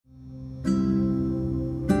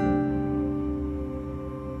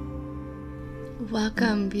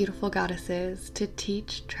Welcome, beautiful goddesses, to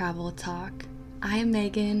Teach, Travel, Talk. I am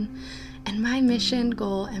Megan, and my mission,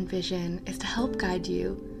 goal, and vision is to help guide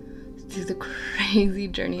you through the crazy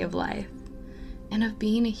journey of life and of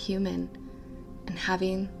being a human and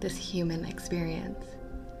having this human experience.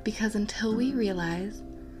 Because until we realize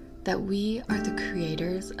that we are the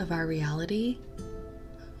creators of our reality,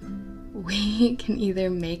 we can either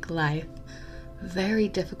make life very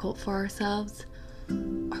difficult for ourselves,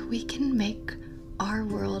 or we can make our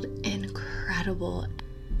world incredible.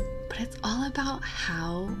 But it's all about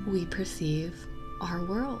how we perceive our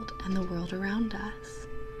world and the world around us.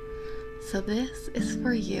 So this is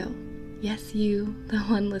for you. Yes, you, the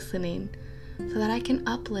one listening, so that I can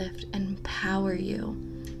uplift and empower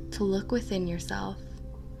you to look within yourself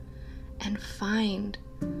and find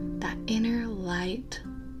that inner light,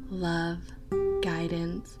 love,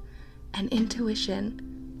 guidance, and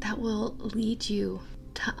intuition that will lead you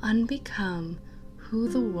to unbecome who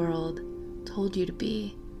the world told you to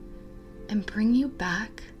be and bring you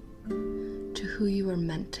back to who you were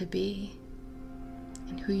meant to be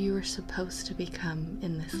and who you were supposed to become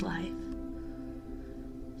in this life.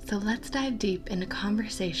 So let's dive deep into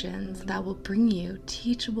conversations that will bring you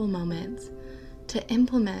teachable moments to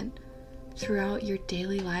implement throughout your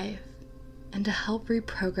daily life and to help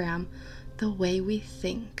reprogram the way we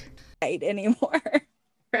think. Right anymore.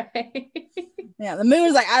 Right? Yeah, the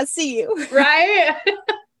moon's like, I see you. Right?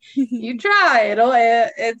 You try.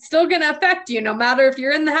 It's still going to affect you no matter if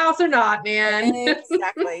you're in the house or not, man.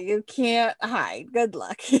 Exactly. You can't hide. Good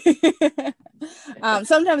luck.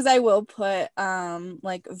 Sometimes I will put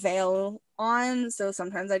like veil on. So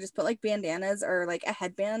sometimes I just put like bandanas or like a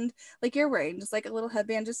headband like you're wearing, just like a little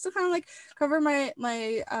headband just to kind of like cover my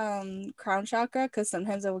crown chakra, because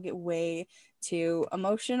sometimes I will get way too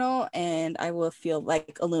emotional and I will feel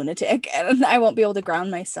like a lunatic and I won't be able to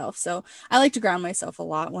ground myself. So I like to ground myself a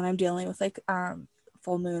lot when I'm dealing with like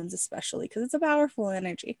full moons, especially because it's a powerful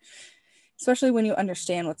energy, especially when you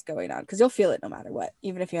understand what's going on, because you'll feel it no matter what,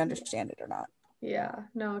 even if you understand it or not. Yeah,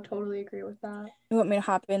 no, totally agree with that. You want me to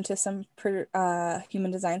hop into some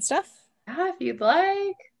human design stuff? Yeah, if you'd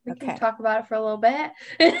like. We can talk about it for a little bit.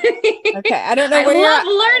 Okay, I don't know I where love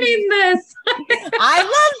learning this. I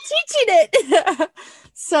love teaching it.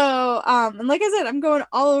 So, and like I said, I'm going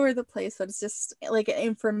all over the place, but it's just like an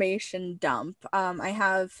information dump. I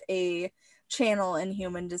have a channel in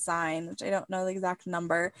human design, which I don't know the exact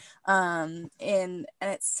number. And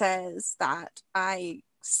it says that I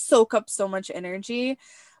soak up so much energy,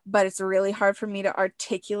 but it's really hard for me to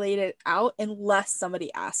articulate it out unless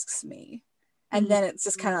somebody asks me. And then it's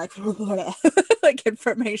just kind of like like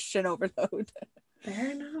information overload.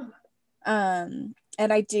 Fair enough. And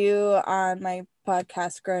I do on my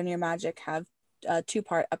podcast Growin Your Magic have a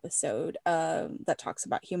 2-part episode that talks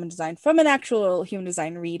about human design from an actual human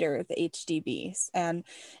design reader, the HDBs. And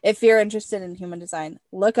if you're interested in human design,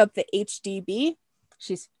 look up the HDB.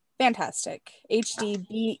 She's fantastic.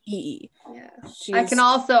 HDBE. Yeah.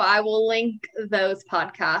 I will link those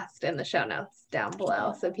podcasts in the show notes down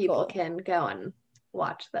below so people can go and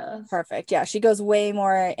watch those. Perfect. Yeah, she goes way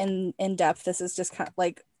more in depth. This is just kind of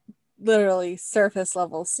like literally surface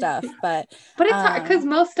level stuff, but it's hard because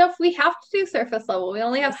most stuff we have to do surface level. We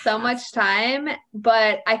only have so much time,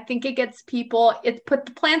 but I think it gets people,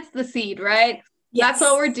 plants the seed, right? Yes. That's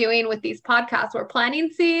what we're doing with these podcasts. We're planting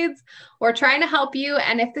seeds. We're trying to help you.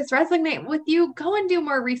 And if this resonates with you, go and do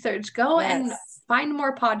more research. Go and find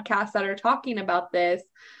more podcasts that are talking about this,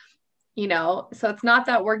 so it's not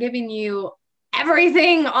that we're giving you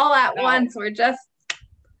everything all at once. We're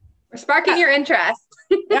sparking your interest.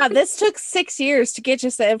 Yeah, this took 6 years to get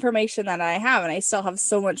just the information that I have, and I still have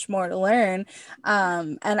so much more to learn.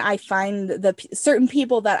 And I find the certain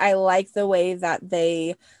people that I like the way that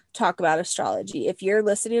they talk about astrology. If you're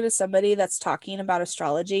listening to somebody that's talking about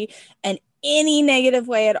astrology in any negative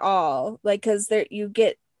way at all, like, because you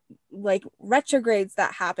get like retrogrades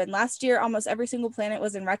that happen. Last year, almost every single planet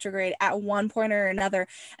was in retrograde at one point or another,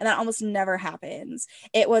 and that almost never happens.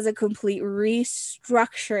 It was a complete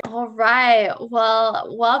restructuring. All right.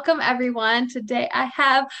 Well, welcome everyone. Today I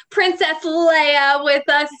have Princess Leia with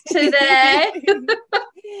us today.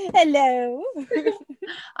 Hello.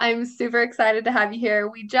 I'm super excited to have you here.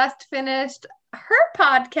 We just finished her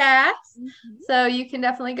podcast, so you can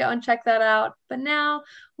definitely go and check that out. But now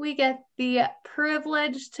we get the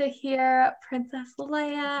privilege to hear Princess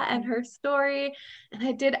Leia and her story. And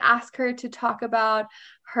I did ask her to talk about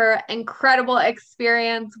her incredible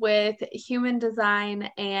experience with human design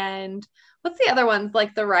and what's the other ones,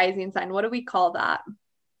 like the rising sign? What do we call that?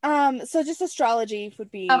 So just astrology would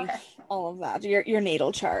be all of that, your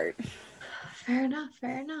natal chart. Fair enough.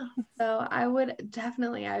 Fair enough. So I would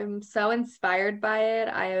definitely, I'm so inspired by it.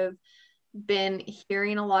 I have been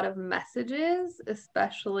hearing a lot of messages,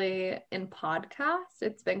 especially in podcasts.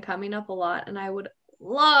 It's been coming up a lot, and I would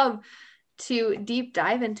love to deep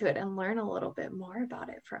dive into it and learn a little bit more about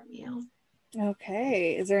it from you.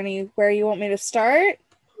 Okay. Is there anywhere you want me to start?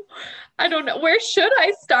 I don't know. Where should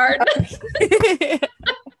I start? It's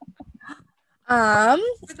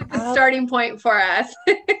a good starting point for us.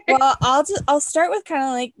 Well, I'll start with kind of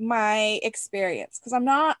like my experience, because I'm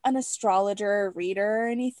not an astrologer or reader or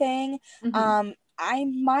anything. Mm-hmm. I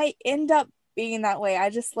might end up being that way. I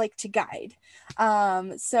just like to guide.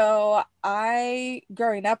 So I,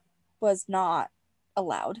 growing up, was not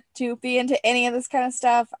allowed to be into any of this kind of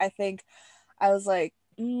stuff. I think I was like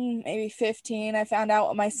maybe 15. I found out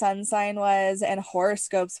what my sun sign was, and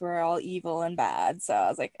horoscopes were all evil and bad. So I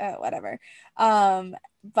was like, oh, whatever.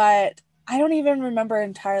 But I don't even remember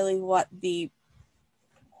entirely what the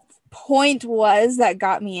point was that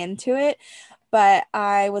got me into it. But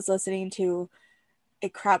I was listening to a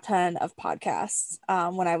crap ton of podcasts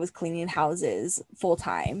when I was cleaning houses full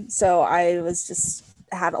time. So I was just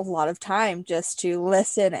had a lot of time just to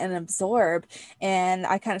listen and absorb. And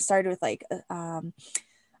I kind of started with like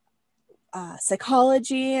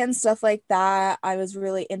psychology and stuff like that. I was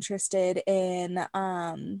really interested in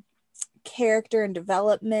character and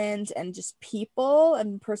development and just people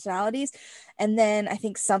and personalities. And then I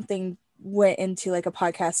think something went into like a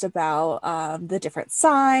podcast about the different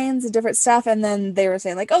signs and different stuff, and then they were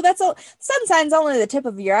saying like, oh, that's all, sun sign's only the tip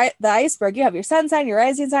of the iceberg. You have your sun sign, your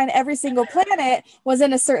rising sign. Every single planet was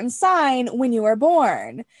in a certain sign when you were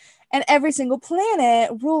born, and every single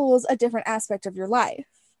planet rules a different aspect of your life.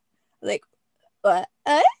 Like, what?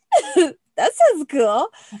 That sounds cool.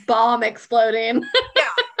 Bomb exploding. Yeah.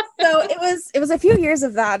 So it was a few years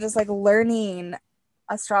of that, just like learning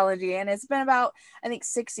astrology, and it's been about, I think,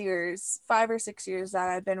 6 years, 5 or 6 years that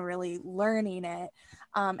I've been really learning it.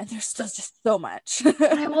 And there's still just so much.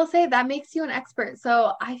 But I will say that makes you an expert.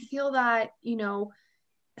 So I feel that,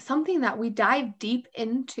 something that we dive deep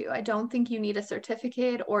into. I don't think you need a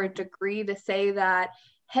certificate or a degree to say that,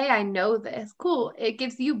 hey, I know this. Cool. It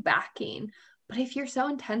gives you backing. But if you're so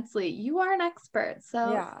intensely, you are an expert.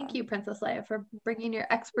 So Yeah. thank you, Princess Leia, for bringing your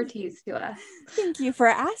expertise to us. Thank you for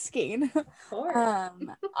asking. Of course.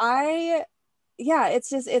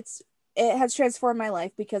 It has transformed my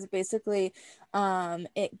life, because basically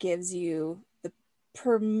it gives you the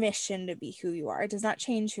permission to be who you are. It does not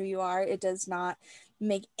change who you are. It does not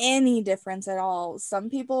make any difference at all. Some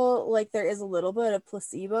people, like, there is a little bit of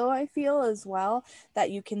placebo, I feel, as well, that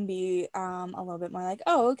you can be a little bit more like,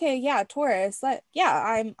 oh, okay, yeah, Taurus,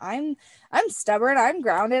 I'm stubborn, I'm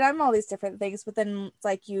grounded, I'm all these different things. But then it's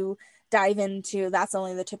like you dive into, that's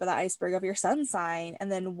only the tip of the iceberg of your sun sign.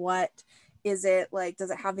 And then what is it like? Does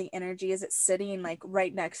it have the energy? Is it sitting like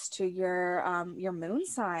right next to your moon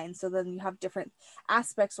sign? So then you have different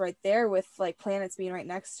aspects right there with like planets being right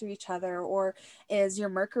next to each other. Or is your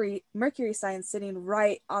Mercury sign sitting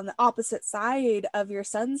right on the opposite side of your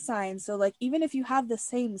sun sign? So like, even if you have the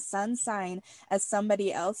same sun sign as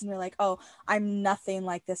somebody else and you're like, oh, I'm nothing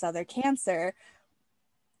like this other Cancer,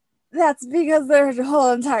 that's because their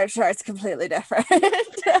whole entire chart's completely different.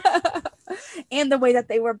 And the way that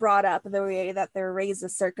they were brought up, the way that they were raised, the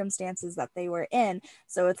circumstances that they were in.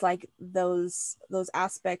 So it's like those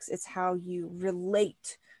aspects, it's how you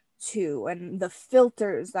relate to, and the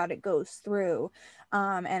filters that it goes through.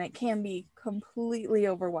 And it can be completely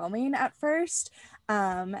overwhelming at first.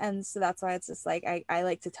 And so that's why it's just like, I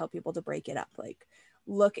like to tell people to break it up, like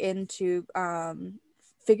look into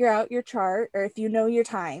figure out your chart, or if you know your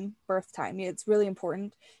birth time, it's really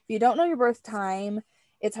important. If you don't know your birth time,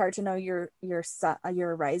 it's hard to know your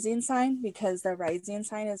rising sign, because the rising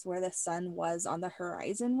sign is where the sun was on the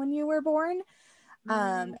horizon when you were born.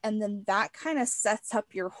 And then that kind of sets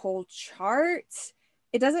up your whole chart.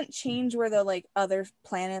 It doesn't change where the like other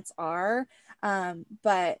planets are,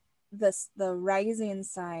 but the rising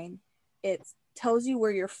sign, it tells you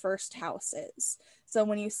where your first house is. So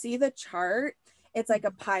when you see the chart, it's like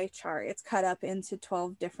a pie chart. It's cut up into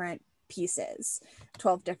 12 different pieces,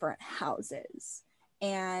 12 different houses.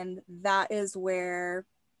 And that is where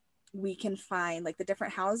we can find like the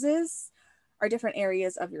different houses are different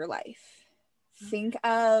areas of your life. Think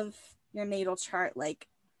of your natal chart like,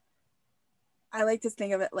 I like to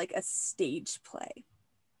think of it like a stage play.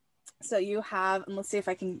 So you have, and let's see if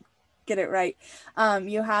I can get it right.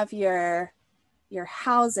 You have your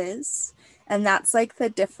houses, and that's like the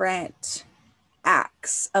different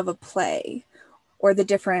acts of a play. or the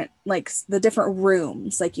different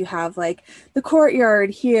rooms. Like you have like the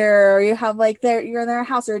courtyard here, or you have like you're in their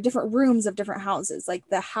house, or different rooms of different houses. Like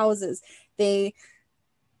the houses, they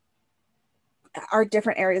are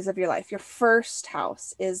different areas of your life. Your first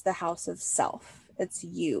house is the house of self. It's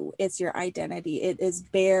you. It's your identity. It is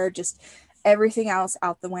bare, just everything else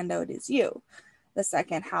out the window. It is you. The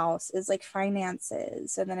second house is like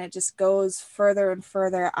finances, and then it just goes further and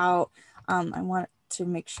further out. I want to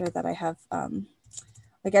make sure that I have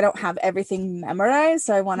like I don't have everything memorized,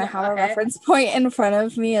 so I want to have a reference point in front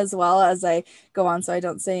of me as well as I go on, so I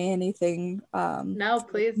don't say anything no,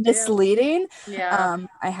 please misleading.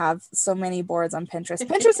 I have so many boards on Pinterest.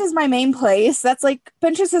 Pinterest is my main place. That's like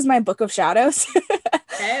Pinterest is my book of shadows.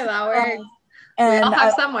 Hey, that works. And we all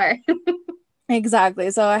have somewhere.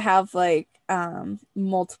 Exactly. So I have like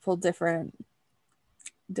multiple different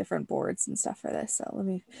boards and stuff for this. So let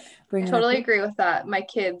me bring I totally agree with that. My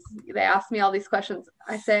kids, they ask me all these questions.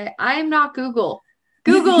 I say, I'm not Google.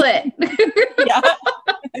 Google it. Yeah.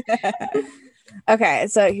 Okay,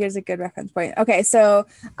 so here's a good reference point. Okay, so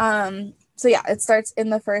yeah, it starts in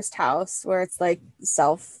the first house where it's like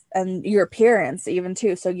self and your appearance even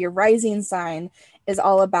too. So your rising sign is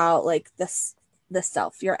all about like the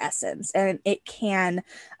self, your essence, and it can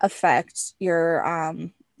affect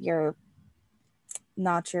your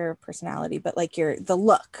not your personality, but like the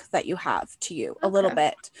look that you have to you a little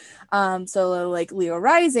bit. So like Leo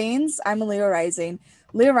risings, I'm a Leo rising.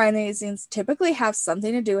 Leo risings typically have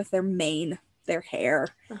something to do with their hair.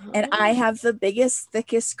 And I have the biggest,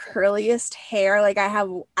 thickest, curliest hair. Like I have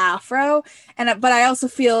afro, but I also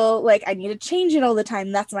feel like I need to change it all the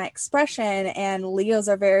time. That's my expression. And Leos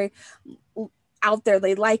are very out there.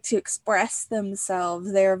 They like to express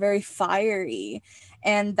themselves. They're very fiery.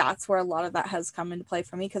 And that's where a lot of that has come into play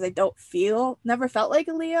for me, because I never felt like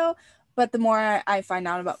a Leo. But the more I find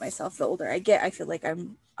out about myself, the older I get, I feel like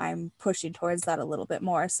I'm pushing towards that a little bit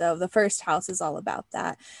more. So the first house is all about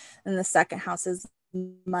that. And the second house is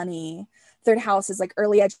money. Third house is like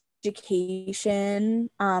early education,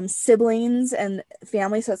 siblings and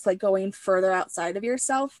family. So it's like going further outside of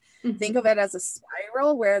yourself. Think of it as a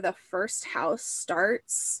spiral where the first house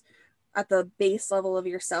starts at the base level of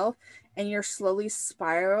yourself, and you're slowly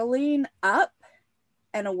spiraling up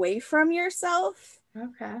and away from yourself.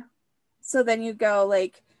 Okay. So then you go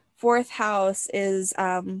like fourth house is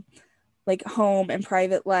like home and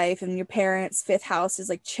private life, and your parents. Fifth house is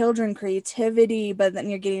like children, creativity, but then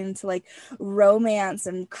you're getting into like romance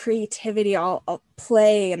and creativity, all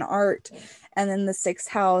play and art. And then the sixth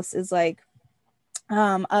house is like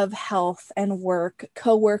of health and work,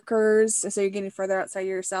 co-workers. So you're getting further outside of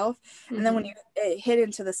yourself. And then when you hit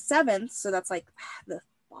into the seventh, so that's like the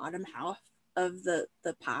bottom half of the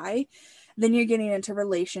pie, then you're getting into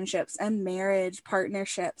relationships and marriage,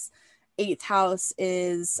 partnerships. Eighth house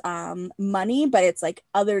is money, but it's like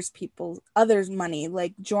others money,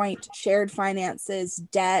 like joint shared finances,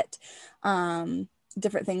 debt,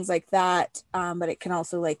 different things like that. But it can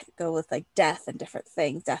also like go with like death and different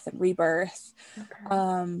things, death and rebirth.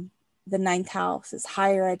 The ninth house is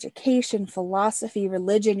higher education, philosophy,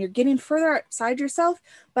 religion. You're getting further outside yourself,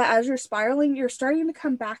 but as you're spiraling, you're starting to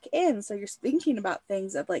come back in. So you're thinking about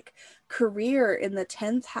things of like career in the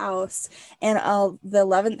 10th house, and the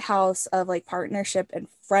 11th house of like partnership and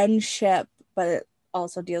friendship, but it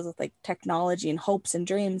also deals with like technology and hopes and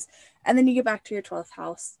dreams. And then you get back to your 12th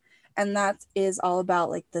house, and that is all about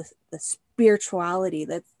like the spirituality.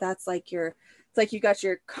 That's like it's like you got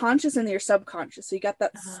your conscious and your subconscious. So you got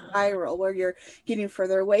that spiral where you're getting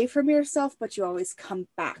further away from yourself, but you always come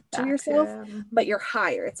back to yourself, but you're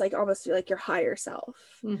higher. It's like almost like your higher self.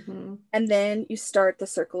 And then you start the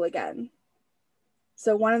circle again.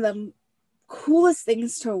 So one of the coolest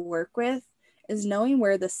things to work with is knowing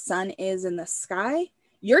where the sun is in the sky.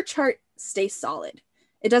 Your chart stays solid.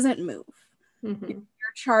 It doesn't move. Your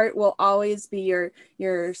chart will always be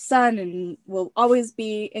your sun, and will always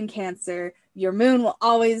be in Cancer. Your moon will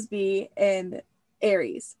always be in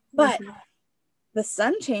Aries. But the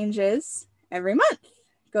sun changes every month.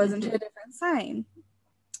 It goes into a different sign.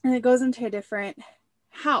 And it goes into a different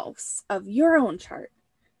house of your own chart.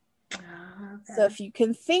 So if you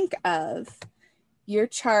can think of your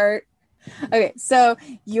chart. Okay, so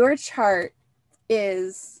your chart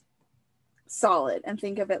is solid, and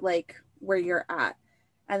think of it like where you're at.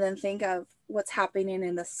 And then think of what's happening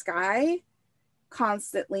in the sky,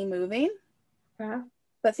 constantly moving.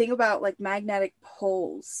 But think about like magnetic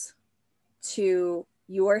poles to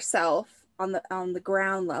yourself on the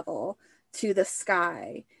ground level, to the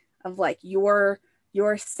sky, of like your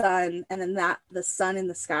sun, and then the sun in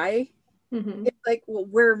the sky Mm-hmm. It's like, well,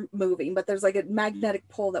 we're moving, but there's like a magnetic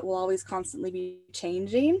pole that will always constantly be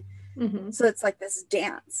changing. Mm-hmm. So it's like this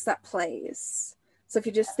dance that plays. So if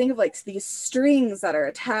you just think of like these strings that are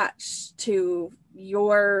attached to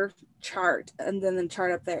your chart and then the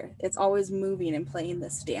chart up there, it's always moving and playing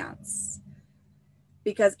this dance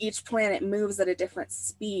because each planet moves at a different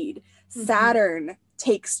speed. Mm-hmm. Saturn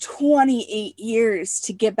takes 28 years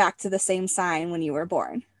to get back to the same sign when you were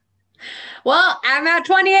born. Well, I'm at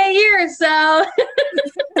 28 years, so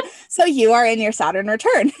So you are in your Saturn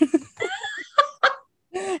return.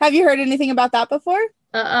 Have you heard anything about that before?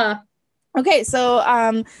 Okay,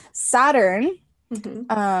 so Saturn,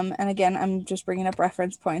 Mm-hmm. and again, I'm just bringing up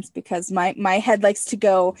reference points because my head likes to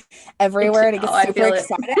go everywhere and it gets super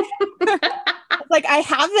excited. Like I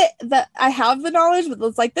have the knowledge, but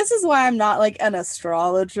it's like this is why I'm not like an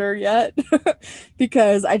astrologer yet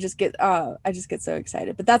because I just get so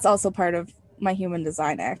excited. But that's also part of my human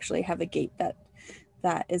design. I actually have a gate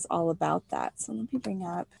that is all about that. So let me bring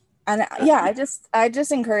up. And yeah, I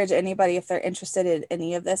just encourage anybody if they're interested in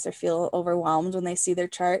any of this or feel overwhelmed when they see their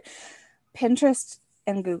chart. Pinterest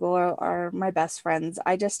and Google are my best friends.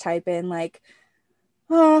 I just type in like,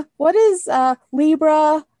 what is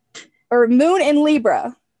Libra or Moon in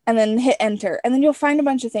Libra, and then hit enter, and then you'll find a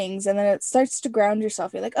bunch of things, and then it starts to ground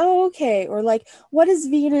yourself. You're like, oh, okay, or like, what does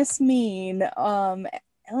Venus mean? And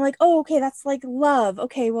like, oh, okay, that's like love.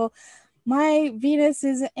 Okay, well, my Venus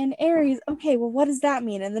is in Aries. Okay, well, what does that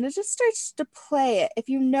mean? And then it just starts to play it. If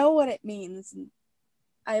you know what it means,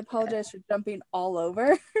 I apologize for jumping all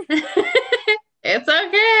over. It's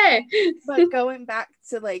okay. But going back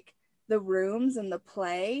to like the rooms and the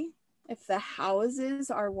play, if the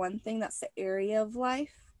houses are one thing, that's the area of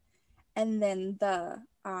life. And then the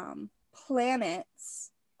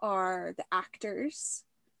planets are the actors.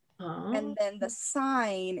 Oh. And then the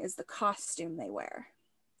sign is the costume they wear.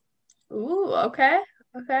 Ooh, okay.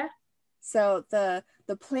 Okay. So the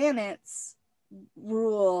planets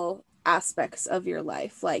rule aspects of your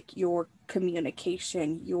life, like your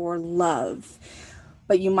communication, your love.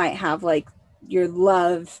 But you might have like your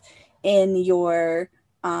love in your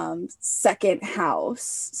second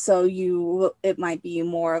house, so it might be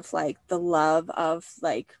more of like the love of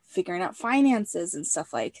like figuring out finances and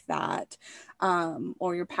stuff like that,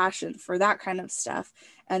 or your passion for that kind of stuff.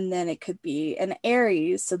 And then it could be an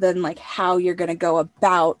Aries, so then like how you're going to go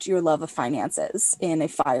about your love of finances in a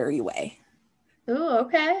fiery way. Ooh,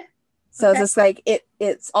 okay. So it's just like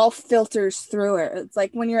it's all filters through it. It's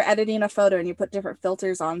like when you're editing a photo and you put different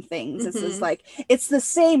filters on things. It's just like it's the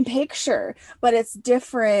same picture, but it's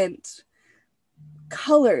different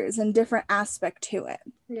colors and different aspect to it.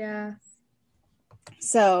 Yeah.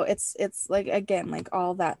 So it's like again like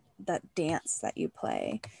all that dance that you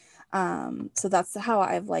play. So that's how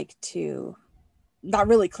I've like to. That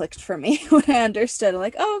really clicked for me when I understood. I'm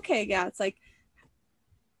like, oh, okay, yeah, it's like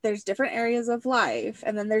there's different areas of life,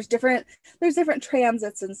 and then there's different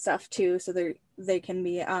transits and stuff too. So they can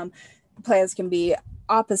be plans can be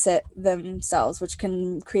opposite themselves, which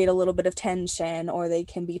can create a little bit of tension, or they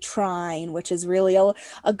can be trine, which is really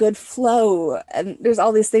a good flow. And there's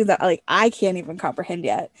all these things that like I can't even comprehend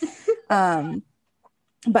yet.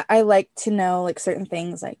 But I like to know like certain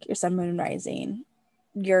things like your sun, moon, and rising.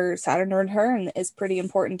 Your Saturn return is pretty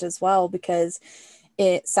important as well, because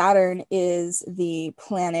Saturn is the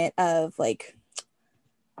planet of like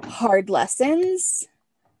hard lessons,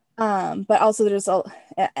 but also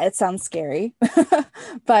it sounds scary,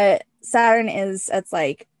 but Saturn it's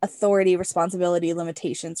like authority, responsibility,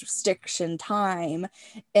 limitations, restriction, time.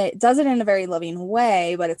 It does it in a very loving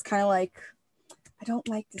way, but it's kind of like, I don't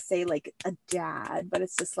like to say like a dad, but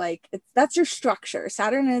it's just like that's your structure.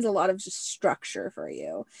 Saturn is a lot of just structure for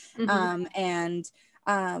you. And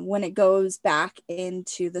when it goes back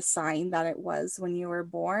into the sign that it was when you were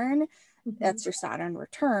born, that's your Saturn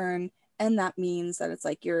return. And that means that it's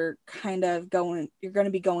like you're going to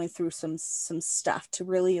be going through some stuff to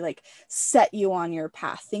really like set you on your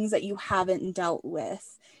path. Things that you haven't dealt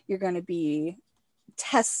with, you're going to be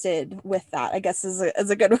tested with. That I guess is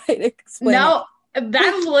a good way to explain it.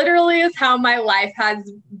 That literally is how my life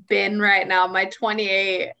has been right now, my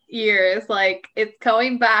 28 years. Like it's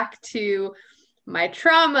going back to my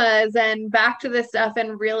traumas and back to this stuff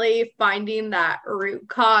and really finding that root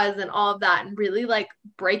cause and all of that and really like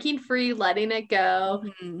breaking free, letting it go,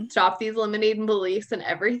 stop these limiting beliefs and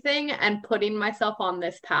everything, and putting myself on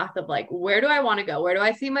this path of like, where do I want to go? Where do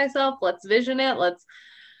I see myself? Let's vision it. Let's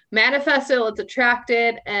manifest it. Let's attract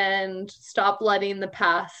it, and stop letting the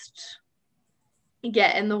past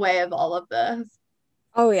get in the way of all of this.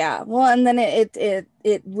 Oh yeah. Well, and then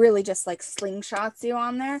it really just like slingshots you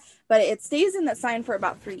on there, but it stays in that sign for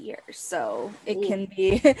about 3 years. So it Ooh. can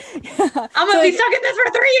be I'm so gonna be stuck in this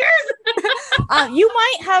for 3 years.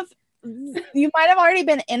 you might have already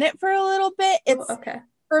been in it for a little bit. Oh, It's okay.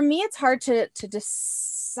 for me, it's hard to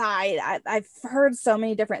decide. I've heard so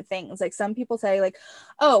many different things. Like some people say, like,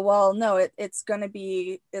 oh, well, no, it's going to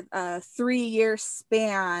be a 3 year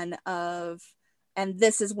span of, and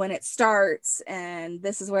this is when it starts, and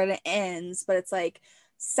this is where it ends. But it's like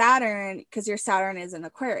Saturn, because your Saturn is in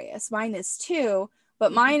Aquarius. Mine is too,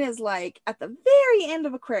 but Mhm. mine is like at the very end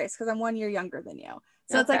of Aquarius because I'm 1 year younger than you.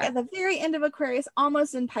 So it's like Okay. at the very end of Aquarius,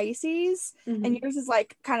 almost in Pisces, and Hmm. yours is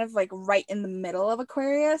like kind of like right in the middle of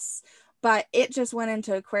Aquarius, but it just went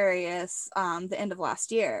into Aquarius the end of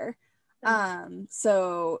last year.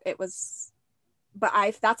 So it was, but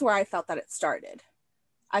I that's where I felt that it started.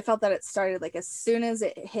 I felt that it started like as soon as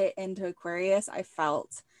it hit into Aquarius, I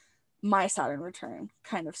felt my Saturn return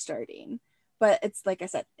kind of starting. But it's like I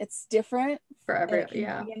said, it's different For and every, it can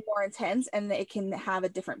yeah. be more intense and it can have a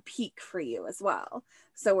different peak for you as well.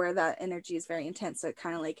 So where that energy is very intense, so it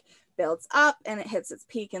kind of like builds up and it hits its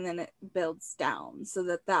peak and then it builds down so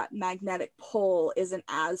that that magnetic pull isn't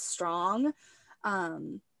as strong.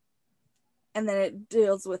 Um, and then it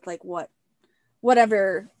deals with like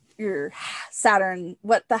whatever your Saturn,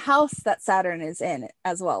 what the house that Saturn is in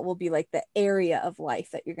as well will be like the area of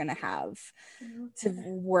life that you're going to have to Okay.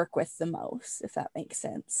 work with the most, if that makes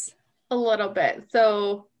sense. A little bit.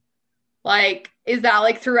 So, like, is that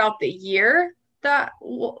like throughout the year that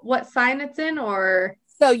what sign it's in, or?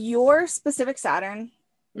 So your specific Saturn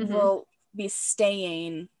Hmm. will be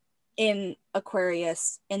staying in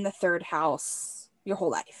Aquarius in the third house your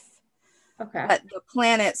whole life. Okay. But the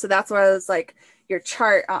planet, so that's why it's like your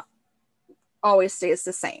chart always stays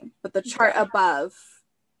the same, but the chart Okay. above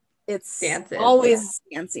it's Dances. Yeah. always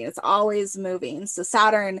dancing, it's always moving. So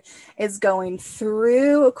Saturn is going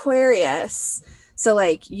through Aquarius. So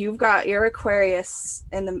like you've got your Aquarius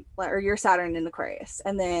in the, or your Saturn in Aquarius,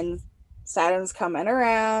 and then Saturn's coming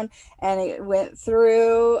around and it went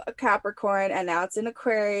through a Capricorn and now it's in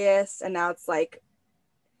Aquarius and now it's like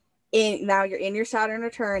in, now you're in your Saturn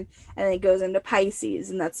return and then it goes into Pisces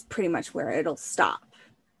and that's pretty much where it'll stop.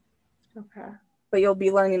 Okay. But you'll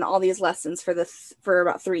be learning all these lessons for this for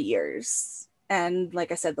about 3 years. And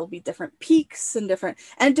like I said, there'll be different peaks and different,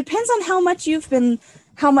 and it depends on how much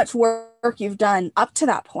work you've done up to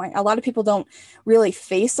that point. A lot of people don't really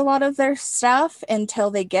face a lot of their stuff until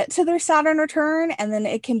they get to their Saturn return, and then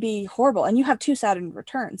it can be horrible. And you have two Saturn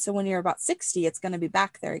returns. So when you're about 60, it's going to be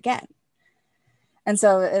back there again. And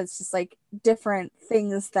so it's just like different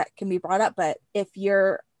things that can be brought up. But if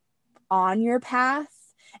you're on your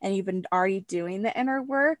path and you've been already doing the inner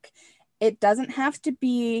work, it doesn't have to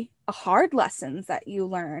be a hard lessons that you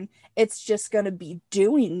learn. It's just going to be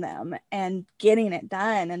doing them and getting it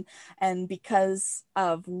done. And because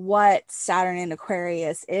of what Saturn in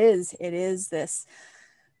Aquarius is, it is this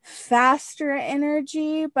faster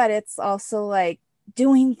energy, but it's also like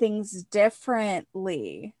doing things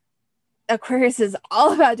differently. Aquarius is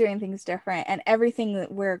all about doing things different, and everything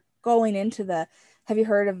that we're going into the, have you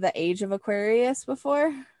heard of the age of Aquarius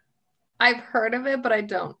before? I've heard of it, but I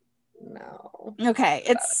don't know Okay,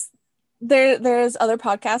 about it's there's other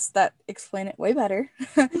podcasts that explain it way better.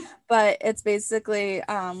 it. But it's basically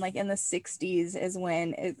like in the 60s is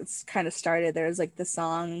when it's kind of started. There's like the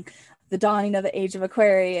song The Dawning of the Age of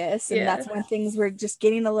Aquarius, and Yeah. that's when things were just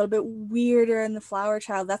getting a little bit weirder in the flower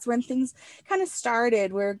child. That's when things kind of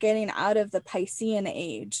started. We're getting out of the Piscean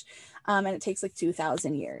age. And it takes like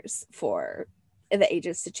 2000 years for the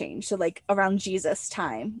ages to change. So like around Jesus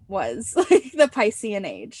time was like the Piscean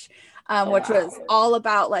age, Oh, which was wow. all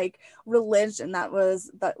about like religion. That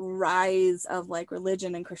was the rise of like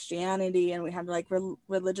religion and Christianity, and we had like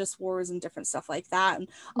religious wars and different stuff like that, and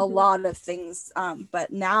a Mhm. lot of things.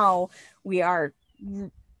 But now we are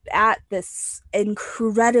at this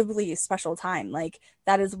incredibly special time. Like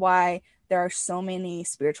that is why there are so many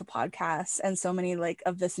spiritual podcasts and so many like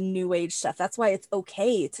of this new age stuff. That's why it's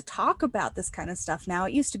okay to talk about this kind of stuff now.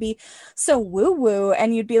 It used to be so woo woo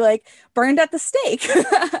and you'd be like burned at the stake.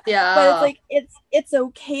 But it's Yeah. like it's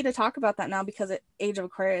okay to talk about that now because Age of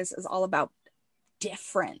Aquarius is all about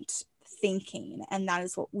different thinking, and that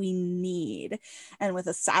is what we need. And with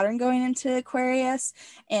a Saturn going into Aquarius,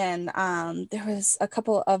 and there was a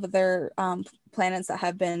couple of other planets that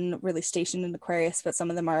have been really stationed in Aquarius, but some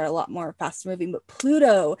of them are a lot more fast moving. But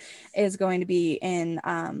Pluto is going to be in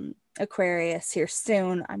Aquarius here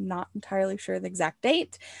soon. I'm not entirely sure the exact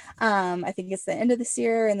date. I think it's the end of this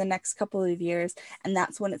year, in the next couple of years, and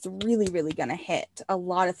that's when it's really, really going to hit. A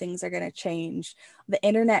lot of things are going to change. The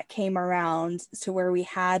internet came around to where we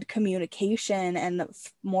had communication and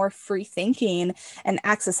more free thinking and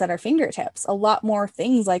access at our fingertips. A lot more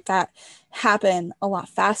things like that happen a lot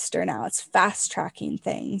faster now. It's fast tracking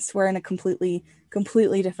things. We're in a completely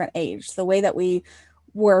different age. The way that we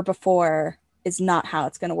were before is not how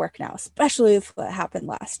it's going to work now, especially with what happened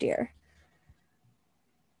last year.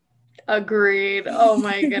 Agreed. Oh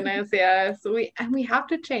my goodness, yes. We have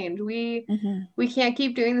to change. We can't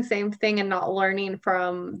keep doing the same thing and not learning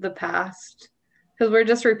from the past, because we're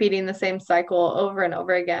just repeating the same cycle over and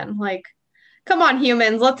over again. Like, come on,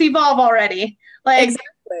 humans, let's evolve already. Like, exactly.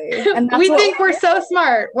 And we think we're so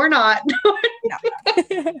smart. We're not.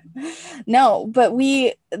 No, but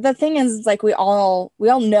the thing is, like, we all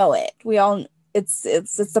know it. It's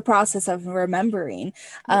the process of remembering.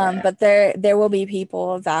 But there will be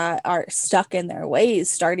people that are stuck in their ways,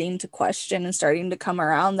 starting to question and starting to come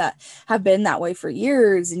around, that have been that way for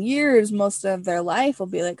years and years. Most of their life will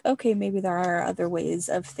be like, okay, maybe there are other ways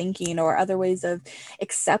of thinking or other ways of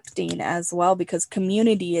accepting as well, because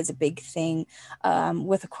community is a big thing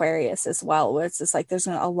with Aquarius as well, where it's just like there's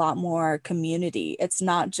a lot more community. It's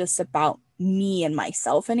not just about me and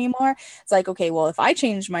myself anymore. It's like, okay, well, if I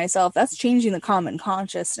change myself, that's changing the common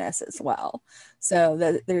consciousness as well.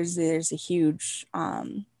 So there's a huge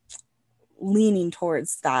leaning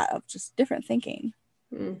towards that, of just different thinking.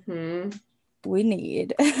 We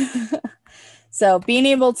need so being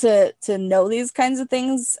able to know these kinds of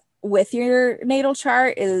things with your natal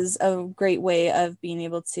chart is a great way of being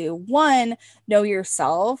able to, one, know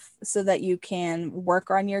yourself so that you can work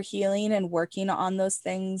on your healing and working on those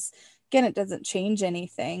things. Again, it doesn't change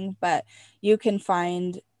anything, but you can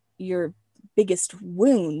find your biggest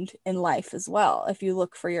wound in life as well if you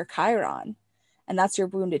look for your Chiron, and that's your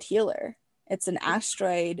wounded healer. It's an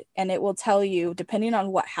asteroid, and it will tell you, depending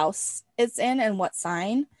on what house it's in and what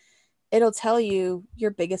sign, it'll tell you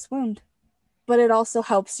your biggest wound, but it also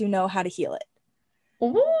helps you know how to heal it.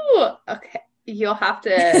 Ooh, okay. You'll have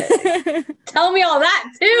to tell me all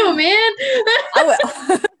that too, man. I will.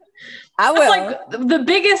 I will. Like, the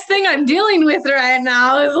biggest thing I'm dealing with right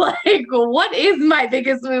now is like, what is my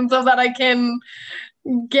biggest wound, so that I can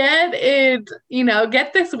get it,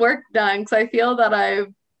 get this work done. Because I feel that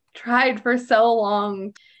I've tried for so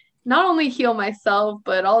long, not only heal myself,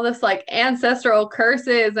 but all this like ancestral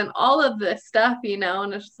curses and all of this stuff,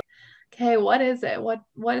 and it's just like, okay, what is it? What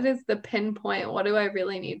is the pinpoint? What do I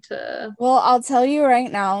really need to? Well, I'll tell you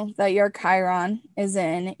right now that your Chiron is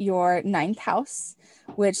in your 9th house,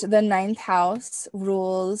 which the 9th house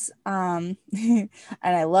rules. And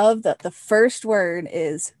I love that the first word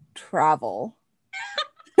is travel.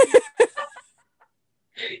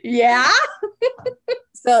 Yeah.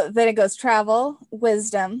 So then it goes travel,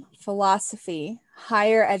 wisdom, philosophy,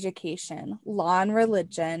 higher education, law and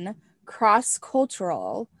religion,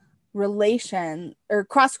 cross-cultural relations,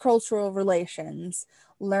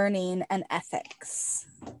 learning, and ethics.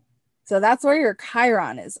 So that's where your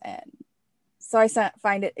Chiron is in. So I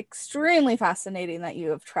find it extremely fascinating that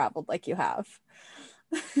you have traveled like you have.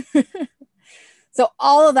 So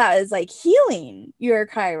all of that is like healing your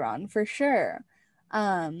Chiron for sure.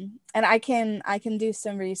 And I can do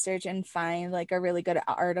some research and find like a really good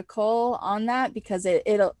article on that, because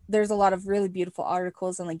there's a lot of really beautiful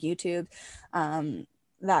articles on like YouTube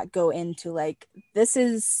that go into like, this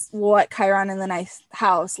is what Chiron in the 9th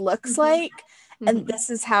house looks like, and this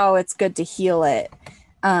is how it's good to heal it.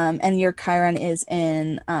 And your Chiron is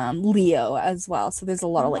in Leo as well, so there's a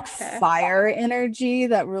lot of like fire energy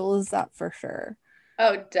that rules that for sure.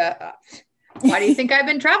 Oh, duh. Why do you think I've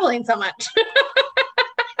been traveling so much?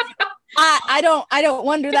 I don't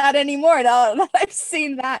wonder that anymore now that I've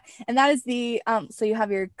seen that. And that is the so you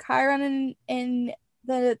have your Chiron in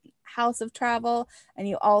the house of travel, and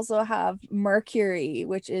you also have Mercury,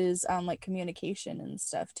 which is like communication and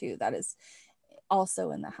stuff too. That is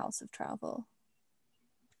also in the house of travel.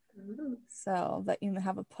 So that you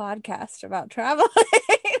have a podcast about traveling.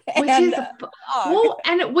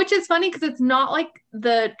 Which is funny, because it's not like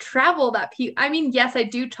the travel that I mean, yes, I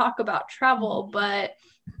do talk about travel, but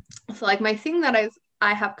so like my thing that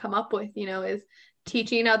I have come up with, is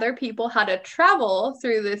teaching other people how to travel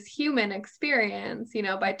through this human experience,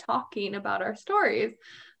 by talking about our stories.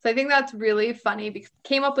 So I think that's really funny, because I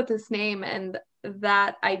came up with this name, and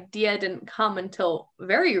that idea didn't come until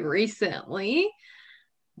very recently.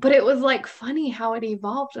 But it was like funny how it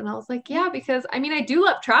evolved. And I was like, yeah, because I do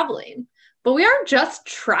love traveling, but we aren't just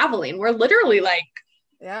traveling. We're literally like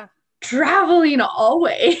traveling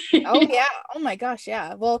always. Oh yeah. Oh my gosh,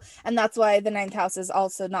 yeah. Well, and that's why the ninth house is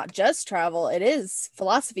also not just travel. It is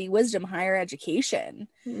philosophy, wisdom, higher education.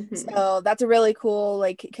 Mhm. So that's a really cool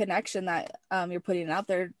like connection that you're putting out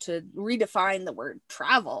there to redefine the word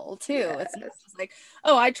travel too. It's not Yes. just like,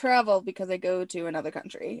 oh, I travel because I go to another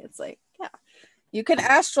country. It's like, yeah, you can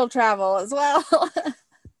astral travel as well.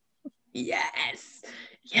 Yes.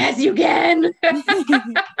 Yes, you can.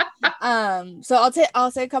 So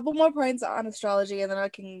I'll say a couple more points on astrology, and then I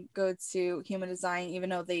can go to human design, even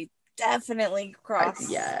though they definitely cross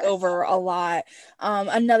Yes. over a lot.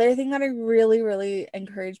 Another thing that I really, really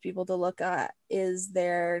encourage people to look at is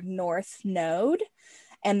their north node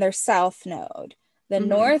and their south node. The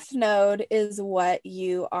north node is what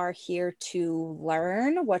you are here to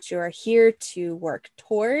learn, what you are here to work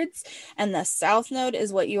towards. And the south node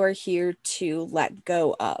is what you are here to let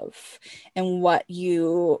go of and what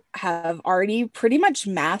you have already pretty much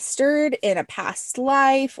mastered in a past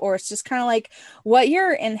life, or it's just kind of like what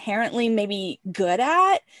you're inherently maybe good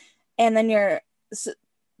at. And then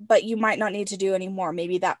but you might not need to do anymore.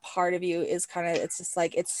 Maybe that part of you is kind of, it's just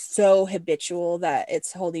like, it's so habitual that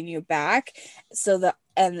it's holding you back. So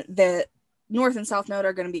the north and south node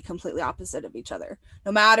are going to be completely opposite of each other.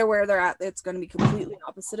 No matter where they're at, it's going to be completely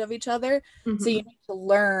opposite of each other. So you need to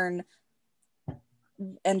learn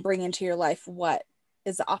and bring into your life what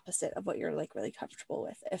is the opposite of what you're like really comfortable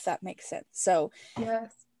with, if that makes sense. So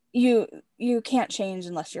Yes. you can't change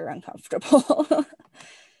unless you're uncomfortable.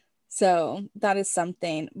 So that is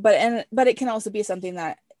something, but it can also be something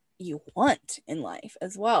that you want in life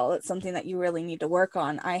as well. It's something that you really need to work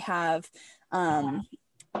on. I have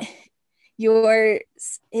yours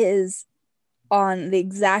is on the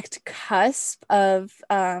exact cusp of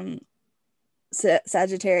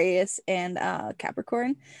Sagittarius and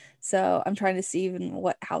Capricorn. So I'm trying to see even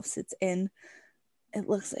what house it's in. It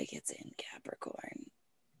looks like it's in Capricorn.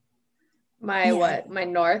 My what? My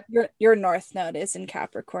north. Your north node is in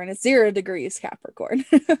Capricorn. It's 0 degrees Capricorn.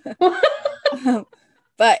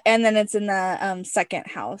 But and then it's in the second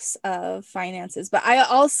house of finances. But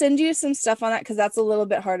I'll send you some stuff on that because that's a little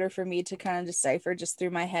bit harder for me to kind of decipher just through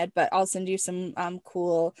my head. But I'll send you some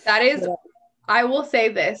cool. That is, I will say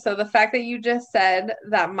this. So the fact that you just said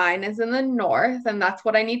that mine is in the north and that's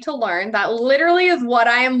what I need to learn, that literally is what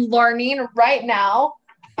I am learning right now.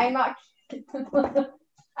 I'm not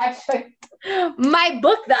actually my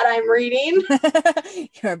book that I'm reading.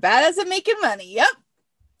 You're badass at making money. Yep.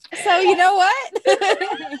 So you know what?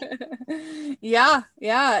 yeah.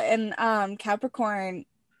 And Capricorn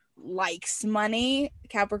likes money.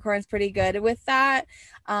 Capricorn's pretty good with that.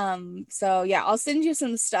 So yeah, I'll send you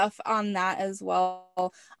some stuff on that as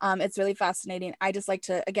well. It's really fascinating. I just like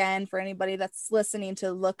to, again, for anybody that's listening,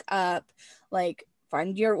 to look up, like,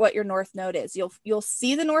 find what your north node is. You'll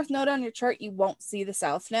see the north node on your chart. You won't see the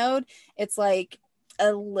south node. It's like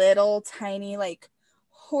a little tiny like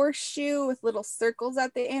horseshoe with little circles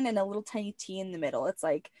at the end and a little tiny T in the middle. It's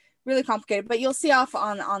like really complicated, but you'll see off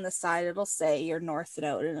on the side, it'll say your north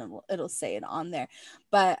node and it'll say it on there.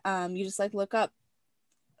 But you just like look up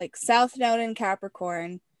like south node in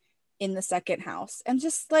Capricorn in the second house and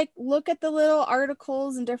just like look at the little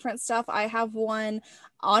articles and different stuff. I have one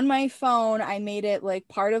on my phone. I made it like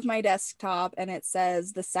part of my desktop and it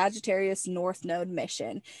says the Sagittarius North Node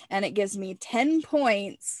mission, and it gives me 10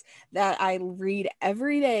 points that I read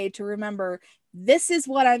every day to remember this is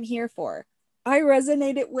what I'm here for. I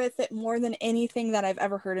resonated with it more than anything that I've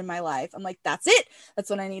ever heard in my life. I'm like, that's it.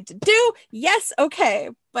 That's what I need to do. Yes, okay.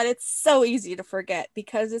 But it's so easy to forget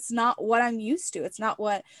because it's not what I'm used to. It's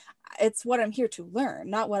what I'm here to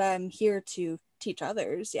learn, not what I'm here to teach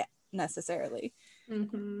others yet necessarily.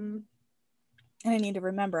 And I need to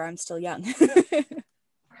remember I'm still young.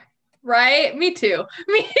 Right? Me too.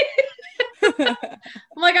 I'm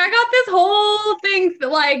like, I got this whole thing,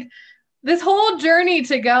 like this whole journey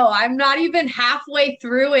to go. I'm not even halfway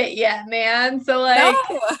through it yet, man. So like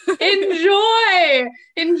enjoy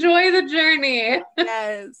the journey.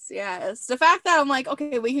 Yes. The fact that I'm like,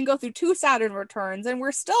 okay, we can go through 2 Saturn returns and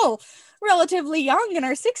we're still relatively young in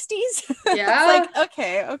our 60s. Yeah. It's like,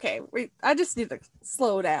 okay. I just need to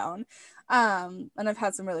slow down. And I've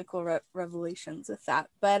had some really cool revelations with that.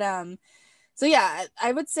 But so yeah,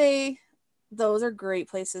 I would say those are great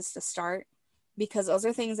places to start because those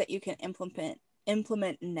are things that you can implement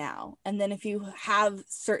now. And then if you have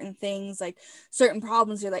certain things, like certain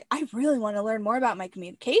problems, you're like, I really want to learn more about my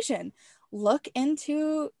communication, look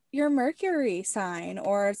into your Mercury sign.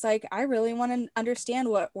 Or it's like, I really want to understand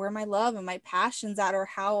where my love and my passions at, or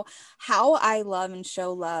how I love and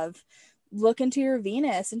show love. Look into your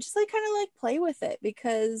Venus and just like kind of like play with it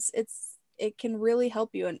because it can really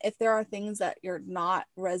help you. And if there are things that you're not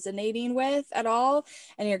resonating with at all,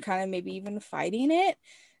 and you're kind of maybe even fighting it,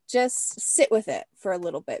 just sit with it for a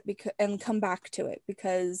little bit and come back to it,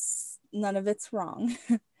 because none of it's wrong.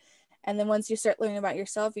 And then once you start learning about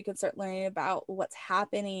yourself, you can start learning about what's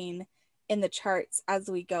happening in the charts as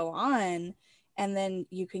we go on. And then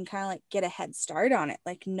you can kind of like get a head start on it,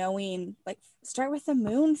 like knowing, like start with the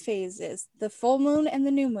moon phases, the full moon and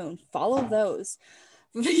the new moon, follow those.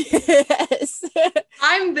 Yes.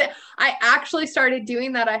 I actually started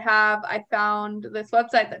doing that. I found this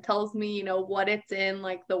website that tells me, you know, what it's in,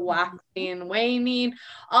 like the waxing, waning,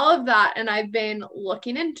 all of that. And I've been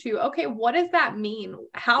looking into, okay, what does that mean?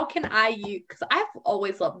 How can I use, because I've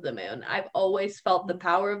always loved the moon. I've always felt the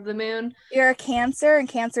power of the moon. You're a Cancer, and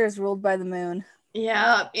Cancer is ruled by the moon.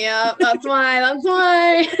 Yeah, that's why.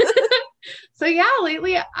 So yeah,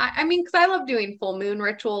 lately, I mean, because I love doing full moon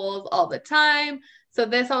rituals all the time. So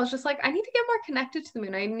I was just like, I need to get more connected to the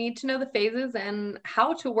moon. I need to know the phases and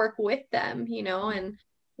how to work with them, you know, and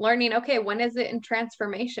learning, okay, when is it in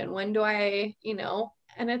transformation? When do I, you know,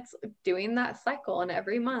 and it's doing that cycle, and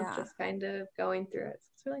every month just kind of going through it.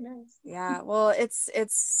 So it's really nice. Yeah, well, it's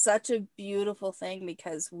such a beautiful thing,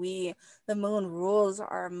 because the moon rules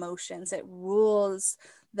our emotions. It rules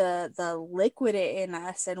the liquid in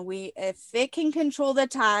us, and if it can control the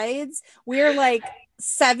tides, we're like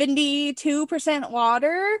 72%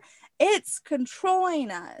 water. It's controlling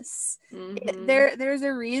us. There's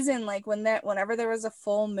a reason, like whenever there was a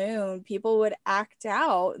full moon, people would act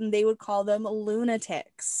out, and they would call them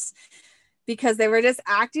lunatics, because they were just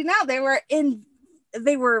acting out. They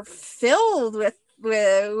were filled with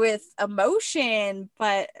emotion,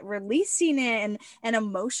 but releasing it, and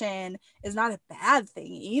emotion is not a bad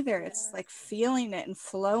thing either. It's like feeling it and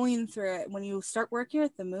flowing through it. When you start working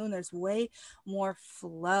with the moon, there's way more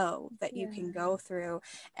flow that you can go through,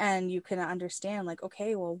 and you can understand, like,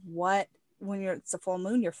 okay, well, when it's a full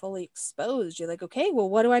moon, you're fully exposed. You're like, okay,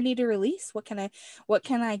 well, what do I need to release? What can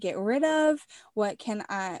I get rid of?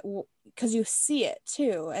 Because you see it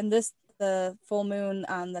too. And the full moon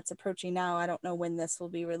that's approaching now, I don't know when this will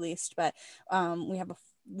be released, but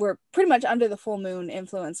we're pretty much under the full moon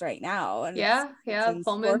influence right now. And it's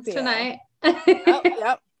full moon's tonight.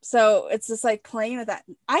 Yep. So it's just like playing with that.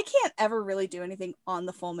 I can't ever really do anything on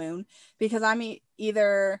the full moon, because I'm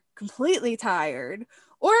either completely tired,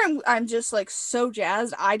 or I'm just like so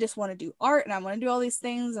jazzed. I just want to do art, and I want to do all these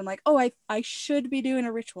things. I'm like, oh, I should be doing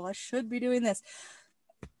a ritual. I should be doing this.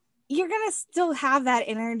 You're gonna still have that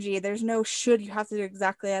energy. There's no should you have to do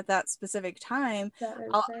exactly at that specific time.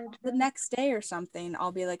 The next day or something,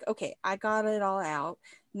 I'll be like, okay, I got it all out.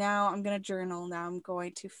 Now I'm gonna journal. Now I'm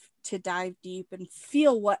going to dive deep and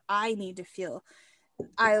feel what I need to feel.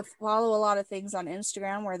 I follow a lot of things on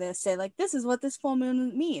Instagram where they say, like, this is what this full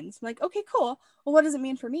moon means. I'm like, okay, cool. Well, what does it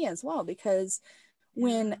mean for me as well? Because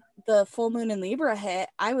when the full moon in Libra hit,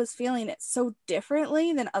 I was feeling it so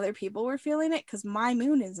differently than other people were feeling it, because my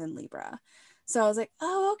moon is in Libra. So I was like,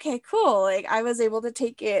 oh, okay, cool. Like, I was able to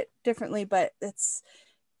take it differently, but it's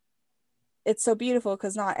so beautiful,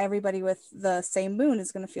 because not everybody with the same moon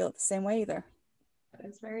is going to feel it the same way either. That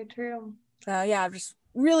is very true. So yeah, I'm just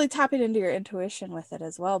really tapping into your intuition with it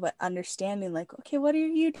as well, but understanding, like, okay, what are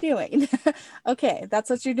you doing? Okay, that's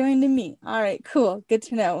what you're doing to me. All right, cool, good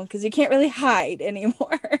to know, because you can't really hide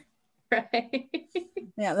anymore. Right.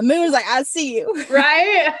 Yeah, the moon's like, I see you.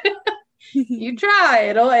 Right. You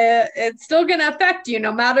try, it's still gonna affect you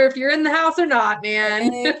no matter if you're in the house or not,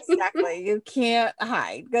 man. Exactly. You can't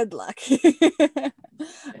hide. Good luck.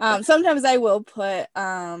 Sometimes I will put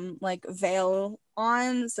like veil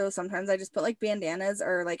on, so sometimes I just put like bandanas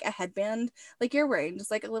or like a headband like you're wearing,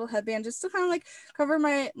 just like a little headband, just to kind of like cover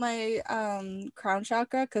my crown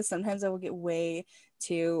chakra, because sometimes I will get way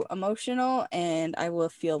too emotional and I will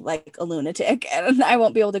feel like a lunatic and I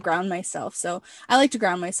won't be able to ground myself. So I like to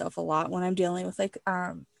ground myself a lot when I'm dealing with like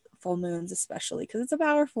full moons, especially because it's a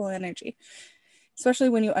powerful energy, especially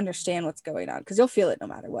when you understand what's going on, because you'll feel it no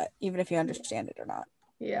matter what, even if you understand it or not.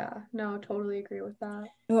 Yeah, no, totally agree with that.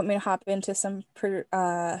 You want me to hop into some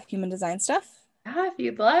human design stuff? Yeah, if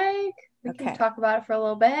you'd like. We can talk about it for a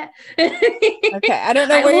little bit. Okay, I don't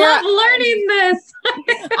know where you're at. I love learning this.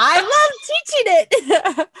 I love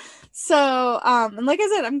teaching it. So, and like I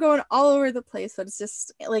said, I'm going all over the place, but it's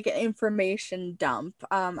just like an information dump.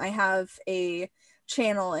 I have a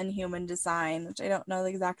channel in Human Design, which I don't know the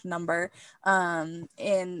exact number, and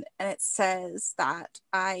it says that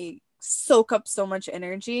I soak up so much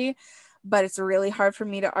energy, but it's really hard for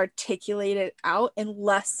me to articulate it out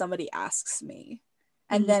unless somebody asks me.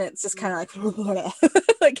 And then it's just kind of like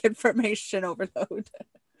like information overload.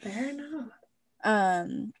 Fair enough.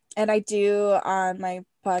 And I do on my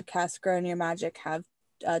podcast, Growin Your Magic, have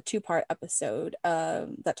a 2-part episode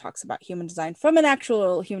that talks about human design from an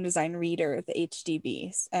actual human design reader, the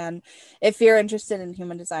HDBs. And if you're interested in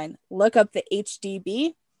human design, look up the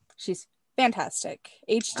HDB. She's fantastic.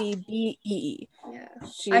 HDBE. Yeah.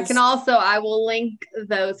 I will link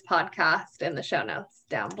those podcasts in the show notes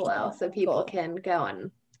down below so people can go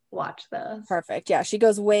and watch those. Perfect. Yeah, she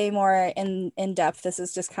goes way more in depth. This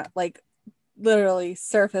is just kind of like literally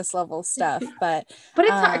surface level stuff, but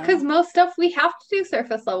it's hard because most stuff we have to do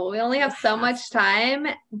surface level. We only have so much time,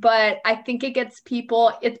 but I think it gets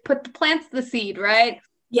people, it plants the seed, right?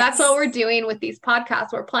 Yes. That's what we're doing with these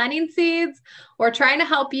podcasts. We're planting seeds. We're trying to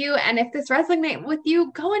help you. And if this resonates with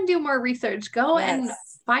you, go and do more research. Go and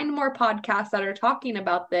find more podcasts that are talking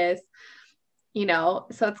about this, you know.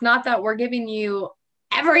 So it's not that we're giving you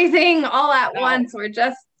everything all at once. We're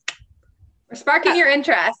sparking your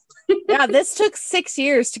interest. Yeah, this took 6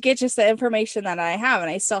 years to get just the information that I have, and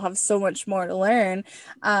I still have so much more to learn.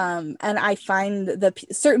 And I find the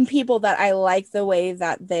certain people that I like the way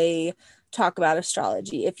that they talk about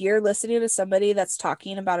astrology. If you're listening to somebody that's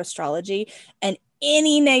talking about astrology in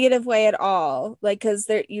any negative way at all, like, because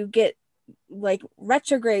there you get like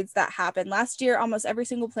retrogrades that happen last year, almost every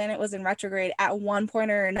single planet was in retrograde at one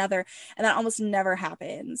point or another, and that almost never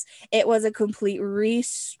happens. It was a complete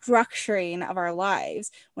restructuring of our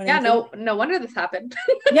lives. No wonder this happened.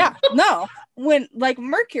 When like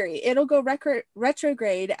Mercury, it'll go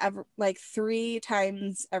retrograde like 3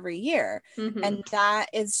 times every year. And that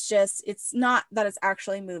is just, it's not that it's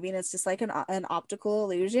actually moving, it's just like an optical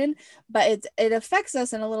illusion, but it affects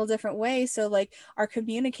us in a little different way. So like our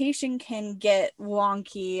communication can get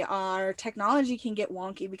wonky, our technology can get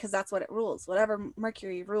wonky, because that's what it rules. Whatever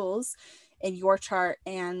Mercury rules in your chart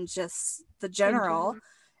and just the general,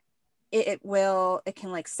 it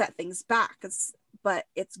can like set things back. But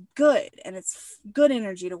it's good, and it's good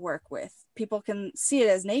energy to work with. People can see it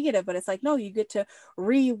as negative, but it's like, no, you get to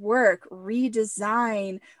rework,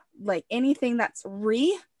 redesign, like anything that's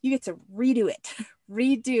you get to redo it,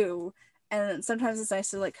 redo. And sometimes it's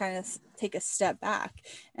nice to like kind of take a step back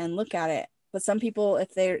and look at it. But some people,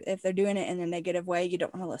 if they're doing it in a negative way, you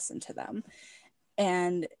don't want to listen to them.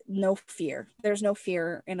 And no fear. There's no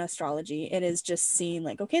fear in astrology. It is just seeing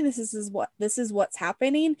like, okay, this is what's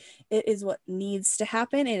happening. It is what needs to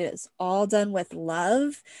happen. It is all done with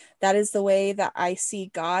love. That is the way that I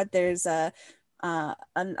see God. There's a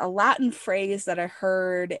Latin phrase that I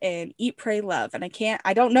heard in Eat, Pray, Love, and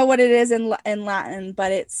I don't know what it is in Latin,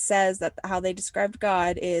 but it says that how they described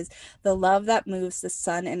God is the love that moves the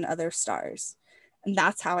sun and other stars. And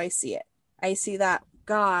that's how I see it. I see that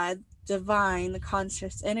God, divine, the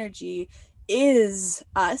conscious energy, is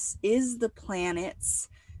us, is the planets,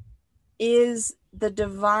 is the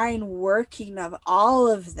divine working of all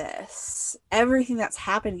of this. Everything that's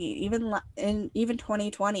happening, even in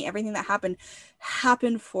 2020, everything that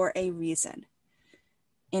happened for a reason,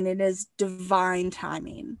 and it is divine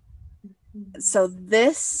timing. So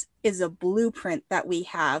this is a blueprint that we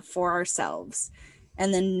have for ourselves.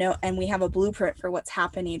 And we have a blueprint for what's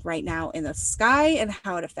happening right now in the sky and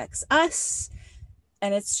how it affects us.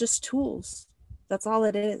 And it's just tools. That's all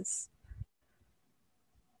it is.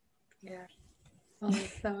 Yeah. I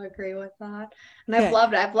so agree with that. And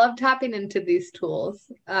I've loved tapping into these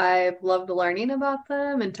tools. I've loved learning about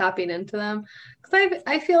them and tapping into them. Because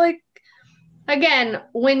I feel like, again,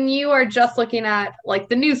 when you are just looking at like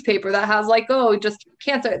the newspaper that has like, oh, just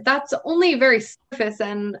cancer, that's only very surface,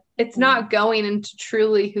 and it's not going into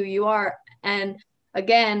truly who you are. And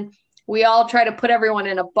again, we all try to put everyone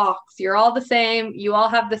in a box. You're all the same. You all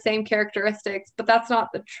have the same characteristics, but that's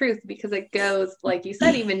not the truth, because it goes, like you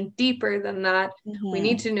said, even deeper than that. We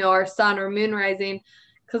need to know our sun or moon rising,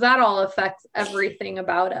 because that all affects everything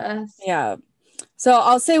about us. Yeah. So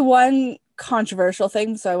I'll say one controversial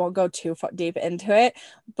thing, so I won't go too deep into it,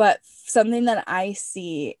 but something that I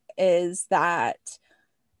see is that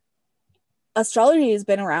astrology has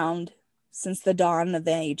been around since the dawn of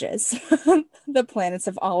the ages. The planets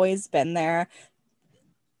have always been there.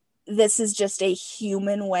 This is just a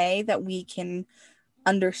human way that we can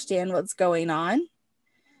understand what's going on.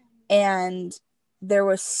 And there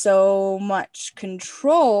was so much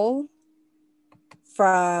control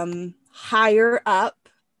from higher up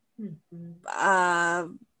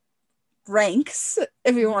ranks,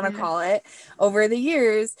 if you want to call it, over the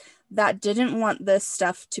years, that didn't want this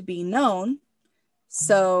stuff to be known.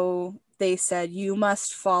 So they said, you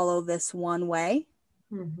must follow this one way.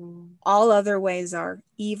 All other ways are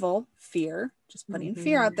evil, fear, just putting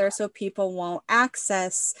fear out there so people won't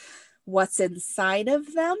access what's inside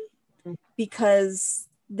of them, because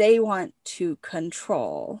they want to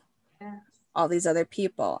control all these other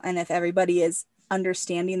people. And if everybody is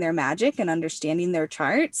understanding their magic and understanding their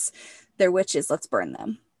charts, they're witches, let's burn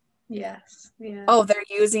them. Yes. Yeah. Oh, they're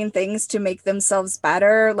using things to make themselves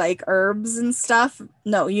better, like herbs and stuff.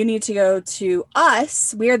 No, you need to go to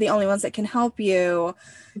us. We are the only ones that can help you.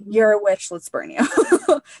 You're a witch, let's burn you.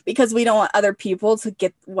 Because we don't want other people to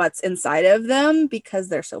get what's inside of them because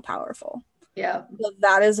they're so powerful. Yeah. So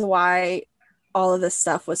that is why all of this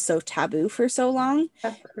stuff was so taboo for so long.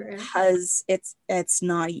 That's correct. Because it's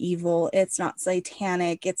not evil, it's not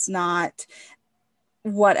satanic, it's not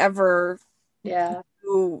whatever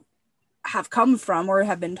you have come from or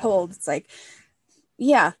have been told. It's like,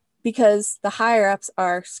 yeah, because the higher ups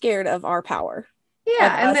are scared of our power.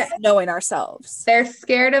 Yeah, and us knowing ourselves. They're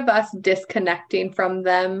scared of us disconnecting from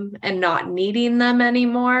them and not needing them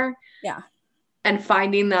anymore. Yeah. And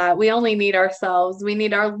finding that we only need ourselves. We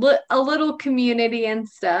need our a little community and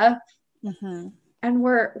stuff. Mm-hmm. And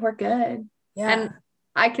we're good. Yeah. And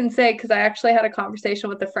I can say, because I actually had a conversation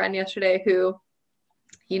with a friend yesterday who,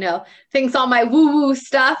 you know, thinks all my woo-woo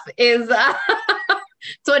stuff is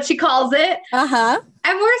it's what she calls it. Uh-huh.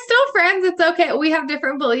 And we're still friends. It's okay. We have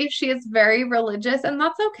different beliefs. She is very religious, and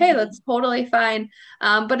that's okay. Mm-hmm. That's totally fine.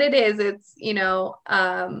 But it's, you know,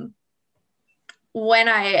 when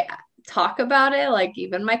I talk about it, like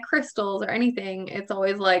even my crystals or anything, it's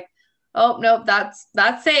always like, oh, nope, that's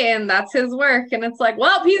Satan. That's his work. And it's like,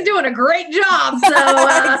 well, he's doing a great job. So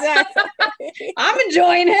exactly. I'm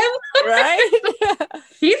enjoying him. Right.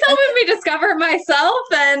 He's helping me discover myself.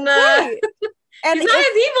 And, right. And he's not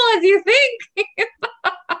as evil as you think.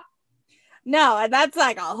 No, and that's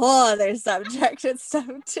like a whole other subject and stuff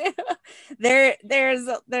too. There's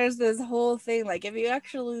this whole thing, like if you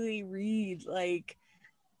actually read like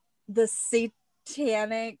the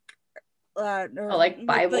satanic or like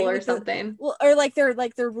Bible or something. Or like their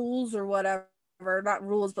rules or whatever, not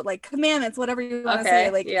rules, but like commandments, whatever you want to say.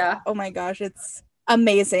 Like, oh my gosh, it's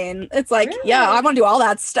amazing. It's like, really? Yeah, I want to do all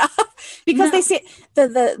that stuff because they say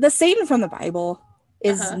the Satan from the Bible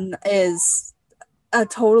is a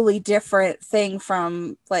totally different thing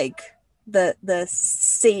from like the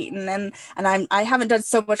Satan, and I haven't done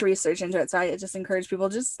so much research into it, so I just encourage people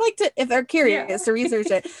just like to, if they're curious, to research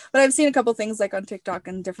it. But I've seen a couple things like on TikTok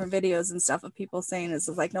and different videos and stuff of people saying it's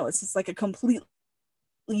like, no, it's just like a completely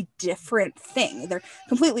different thing. They're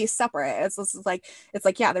completely separate. It's like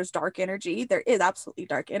yeah, there's dark energy. There is absolutely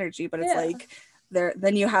dark energy, but it's like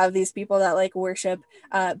then you have these people that like worship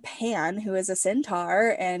Pan, who is a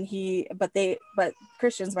centaur, and but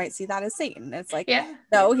Christians might see that as Satan. It's like,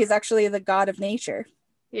 no, he's actually the god of nature.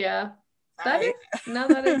 Yeah. That is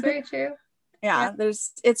very true. Yeah,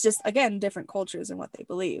 it's just, again, different cultures and what they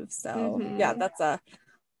believe. So yeah, that's a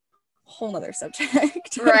whole nother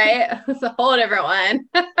subject. Right. It's a whole different one.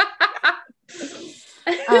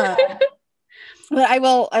 But I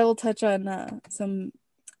will touch on some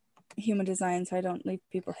human design so I don't leave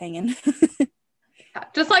people hanging.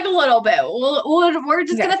 Just like a little bit. We're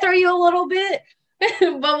just gonna throw you a little bit,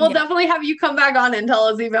 but we'll definitely have you come back on and tell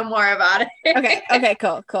us even more about it. Okay,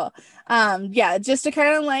 cool. Just to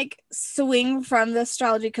kind of like swing from the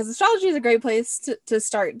astrology, because astrology is a great place to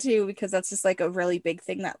start too, because that's just like a really big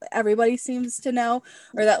thing that everybody seems to know,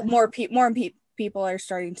 or that more people are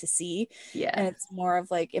starting to see. And it's more of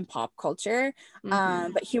like in pop culture.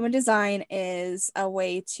 But human design is a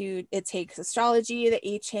way it takes astrology, the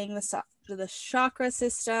I Ching, the chakra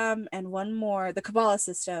system, and one more, the Kabbalah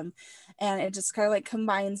system, and it just kind of like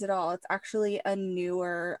combines it all. It's actually a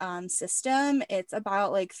newer system. It's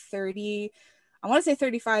about like 35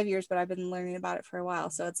 years, but I've been learning about it for a while,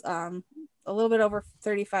 so it's a little bit over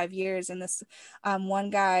 35 years. And this one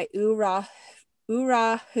guy, Urahu,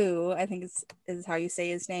 I think is how you say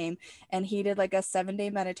his name, and he did like a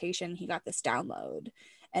 7-day meditation. He got this download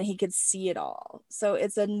and he could see it all. So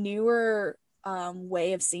it's a newer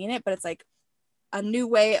way of seeing it, but it's like a new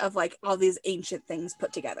way of like all these ancient things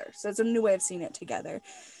put together. So it's a new way of seeing it together.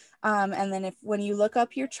 And then when you look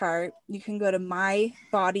up your chart, you can go to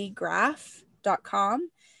mybodygraph.com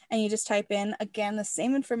and you just type in, again, the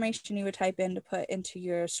same information you would type in to put into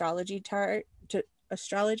your astrology chart to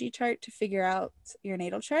figure out your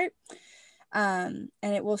natal chart. And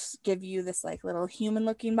it will give you this like little human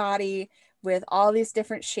looking body with all these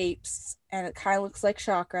different shapes, and it kind of looks like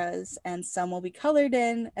chakras, and some will be colored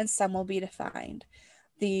in and some will be defined.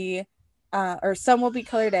 Or some will be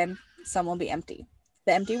colored in, some will be empty.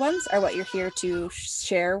 The empty ones are what you're here to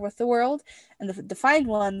share with the world, and the defined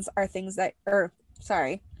ones are things that,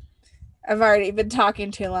 sorry, I've already been talking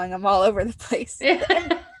too long, I'm all over the place.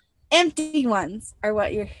 Empty ones are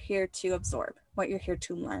what you're here to absorb, what you're here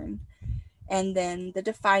to learn. And then the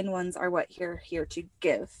defined ones are what you're here to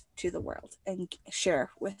give to the world and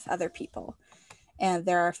share with other people. And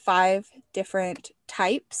there are 5 different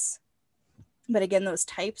types. But again, those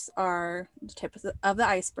types are the tip of the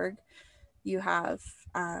iceberg. You have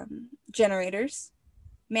generators,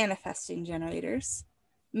 manifesting generators,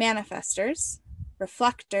 manifestors,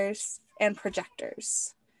 reflectors, and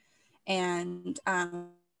projectors. And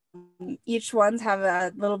each ones have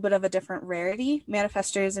a little bit of a different rarity.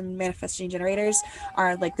 Manifestors and manifesting generators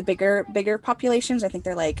are like the bigger populations. I think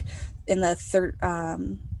they're like in the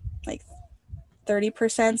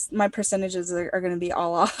 30%. My percentages are going to be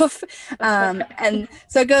all off. And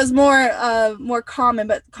so it goes more common,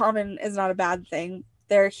 but common is not a bad thing.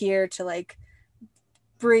 They're here to like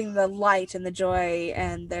bring the light and the joy,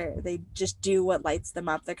 and they just do what lights them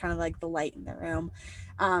up. They're kind of like the light in the room.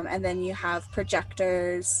 And then you have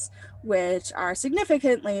projectors, which are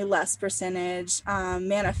significantly less percentage.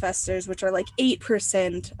 Manifestors, which are like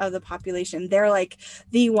 8% of the population. They're like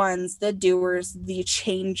the ones, the doers, the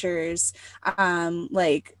changers.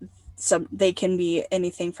 Like they can be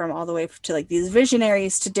anything from all the way to like these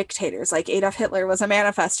visionaries to dictators. Like Adolf Hitler was a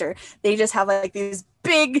manifester. They just have like these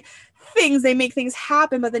big things, they make things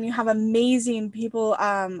happen. But then you have amazing people.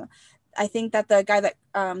 I think that the guy that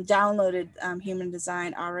downloaded Human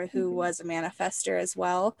Design, Ara, who was a manifester as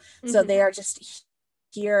well. So they are just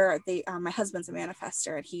here. My husband's a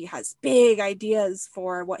manifester, and he has big ideas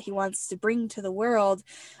for what he wants to bring to the world,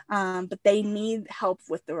 but they need help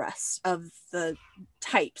with the rest of the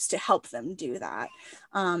types to help them do that.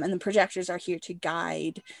 And the projectors are here to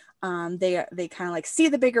guide. They kind of like see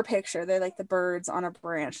the bigger picture. They're like the birds on a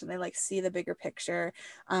branch, and they like see the bigger picture.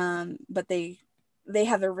 But they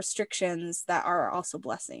have their restrictions that are also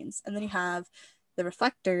blessings. And then you have the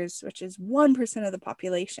reflectors, which is 1% of the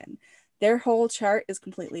population. Their whole chart is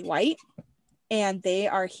completely white, and they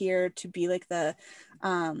are here to be like the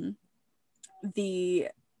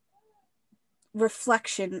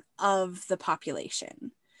reflection of the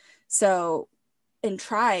population. So in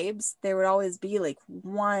tribes, there would always be like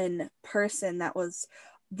one person that was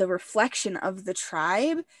the reflection of the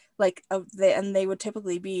tribe, and they would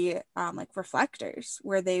typically be like reflectors,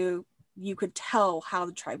 where you could tell how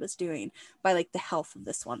the tribe was doing by like the health of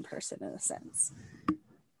this one person, in a sense.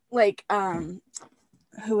 Like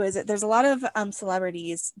who is it? There's a lot of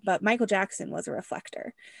celebrities, but Michael Jackson was a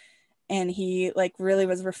reflector. And he like really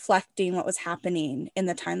was reflecting what was happening in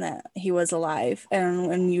the time that he was alive. And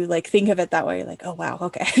when you like think of it that way, you're like, oh wow,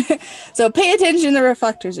 okay. So pay attention to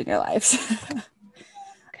reflectors in your lives.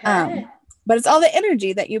 Okay. But it's all the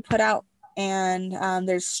energy that you put out, and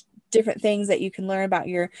there's different things that you can learn about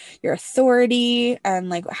your authority, and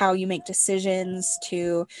like how you make decisions,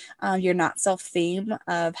 to your not self theme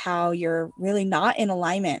of how you're really not in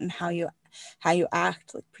alignment, and how you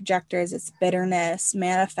act. Like projectors, it's bitterness.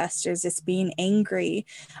 Manifestors, it's being angry.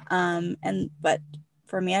 But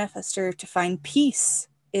for a manifestor to find peace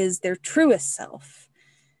is their truest self.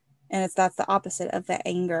 And that's the opposite of the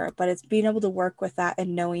anger, but it's being able to work with that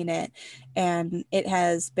and knowing it. And it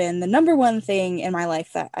has been the number one thing in my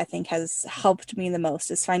life that I think has helped me the most,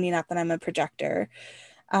 is finding out that I'm a projector,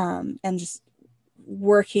 and just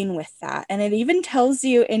working with that. And it even tells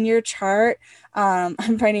you in your chart. I'm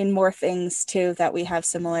finding more things too that we have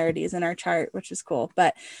similarities in our chart, which is cool.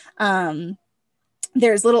 But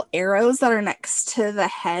there's little arrows that are next to the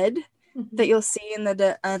head that you'll see in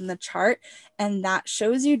the chart, and that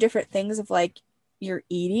shows you different things of like your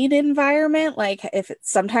eating environment. Like if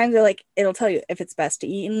it's sometimes it'll tell you if it's best to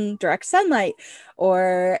eat in direct sunlight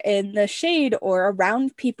or in the shade or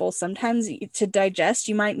around people. Sometimes to digest,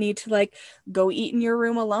 you might need to like go eat in your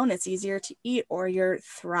room alone. It's easier to eat, or you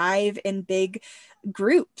thrive in big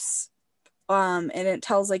groups. And it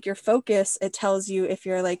tells like your focus. It tells you if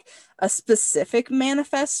you're like a specific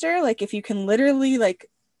manifester, like if you can literally like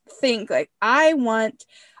think like, I want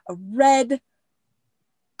a red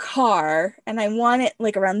car and I want it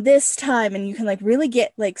like around this time, and you can like really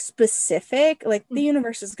get like specific, like the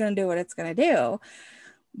universe is going to do what it's going to do.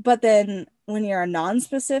 But then when you're a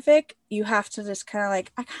non-specific, you have to just kind of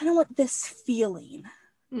like, I kind of want this feeling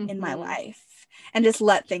in my life, and just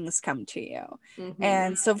let things come to you.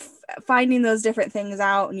 And so finding those different things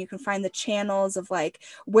out, and you can find the channels of like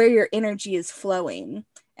where your energy is flowing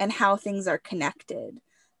and how things are connected,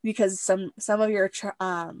 because some of your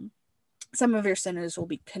centers will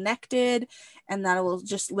be connected, and that will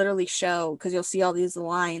just literally show, because you'll see all these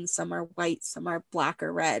lines. Some are white, some are black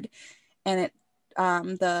or red, and it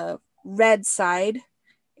the red side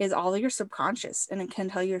is all your subconscious, and it can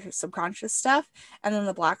tell you your subconscious stuff, and then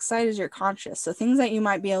the black side is your conscious, so things that you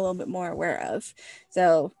might be a little bit more aware of.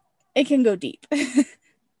 So it can go deep.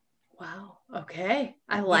 Wow. Okay.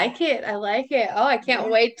 I like it. I like it. Oh, I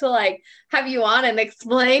can't wait to like have you on and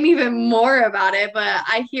explain even more about it. But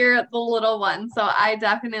I hear the little one. So I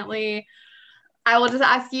will just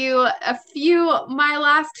ask you my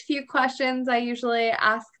last few questions I usually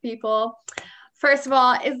ask people. First of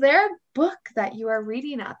all, is there a book that you are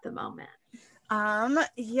reading at the moment?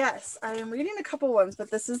 Yes, I am reading a couple ones,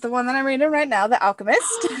 but this is the one that I'm reading right now, The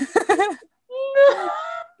Alchemist.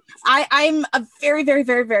 I'm a very, very,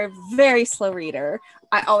 very, very, very slow reader.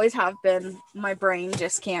 I always have been. My brain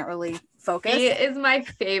just can't really focus. He is my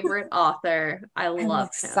favorite author. I'm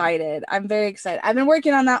excited. I'm very excited. I've been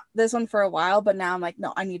working on this one for a while, but now I'm like,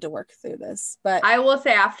 no, I need to work through this. But I will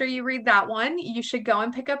say after you read that one, you should go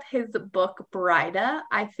and pick up his book, Brida.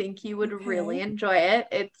 I think you would really enjoy it.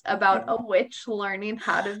 It's about a witch learning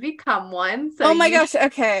how to become one. So oh my gosh,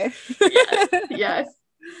 okay. Yes.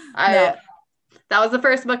 That was the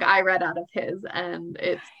first book I read out of his, and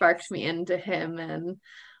it sparked me into him. And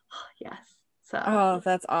yes. So. Oh,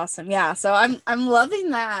 that's awesome. Yeah. So I'm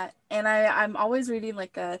loving that. And I'm always reading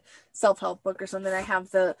like a self-help book or something. I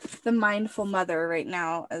have the Mindful Mother right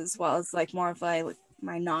now, as well as like more of like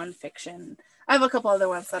my nonfiction. I have a couple other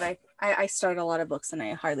ones that I start a lot of books and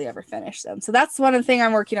I hardly ever finish them. So that's one thing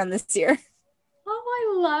I'm working on this year.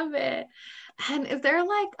 Oh, I love it. And is there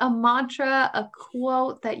like a mantra, a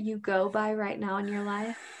quote that you go by right now in your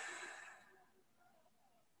life?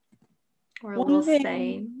 Or a little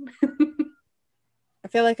saying? I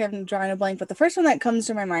feel like I'm drawing a blank, but the first one that comes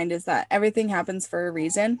to my mind is that everything happens for a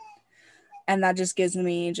reason. And that just gives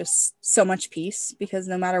me just so much peace, because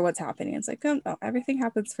no matter what's happening, it's like, oh, everything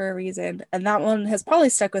happens for a reason. And that one has probably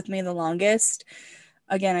stuck with me the longest.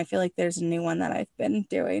 Again, I feel like there's a new one that I've been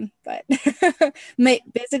doing, but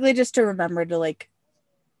basically just to remember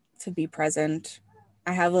to be present.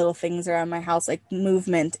 I have little things around my house like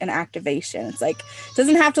movement and activation. It's like, it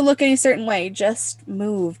doesn't have to look any certain way. Just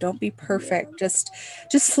move. Don't be perfect. Just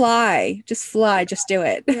fly. Just fly. Just do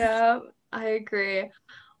it. Yeah, I agree.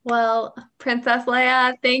 Well, Princess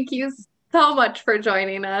Leia, thank you so much for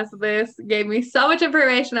joining us. This gave me so much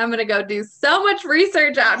information. I'm going to go do so much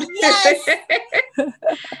research out here. Yes!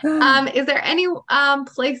 Is there any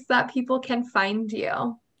place that people can find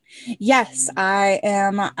you? Yes, I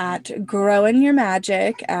am at Growin Your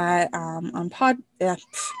Magic on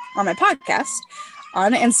my podcast,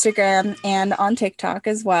 on Instagram, and on TikTok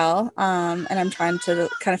as well. And I'm trying to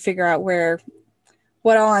kind of figure out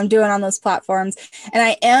what all I'm doing on those platforms.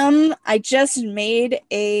 And I just made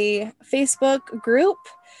a Facebook group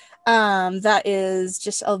that is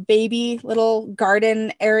just a baby little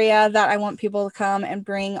garden area that I want people to come and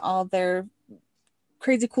bring all their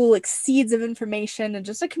crazy cool like seeds of information and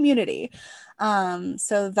just a community.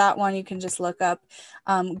 So that one you can just look up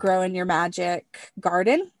Growin Your Magic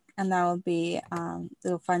Garden, and that will be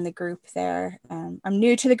you'll find the group there. I'm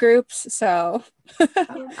new to the groups, so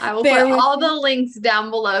I will put all the links down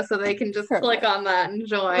below so they can just click on that and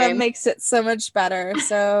join. That makes it so much better.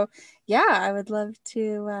 So yeah, I would love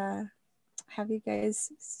to have you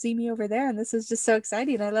guys see me over there, and this is just so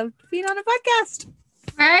exciting. I love being on a podcast.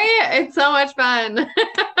 Right? It's so much fun.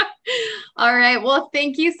 All right. Well,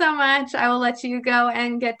 thank you so much. I will let you go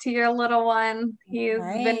and get to your little one. He's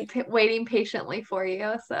been waiting patiently for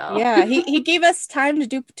you. So yeah, he gave us time to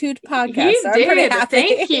do 2 podcasts. He so did. I'm pretty happy.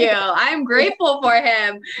 Thank you. I'm grateful for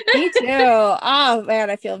him. Me too. Oh man,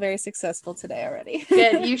 I feel very successful today already.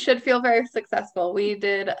 Good. You should feel very successful. We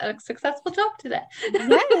did a successful job today.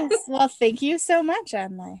 Yes. Well, thank you so much,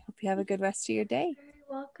 and I hope you have a good rest of your day.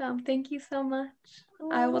 You're welcome. Thank you so much.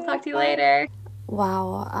 I will talk to you later.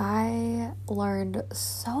 Wow, I learned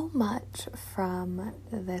so much from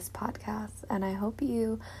this podcast, and I hope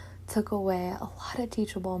you took away a lot of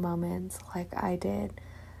teachable moments like I did.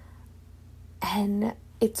 And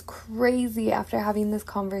it's crazy after having this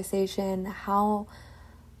conversation how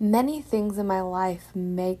many things in my life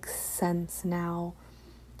make sense now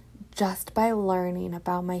just by learning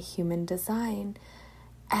about my human design.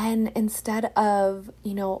 And instead of,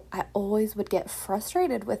 I always would get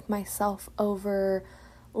frustrated with myself over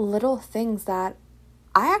little things that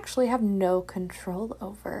I actually have no control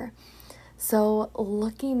over. So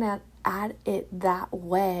looking at it that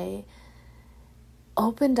way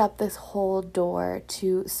opened up this whole door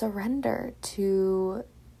to surrender to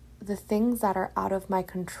the things that are out of my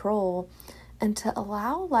control and to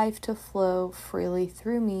allow life to flow freely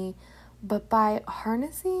through me, but by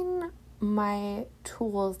harnessing my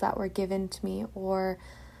tools that were given to me, or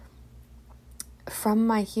from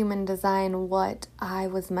my human design, what I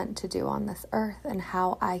was meant to do on this earth and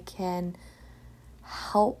how I can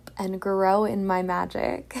help and grow in my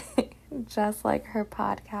magic, just like her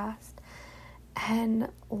podcast. and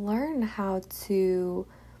learn how to,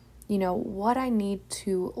 what I need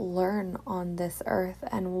to learn on this earth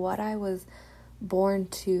and what I was born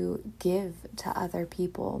to give to other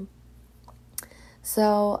people.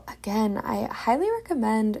 So again, I highly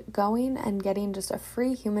recommend going and getting just a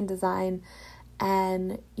free human design,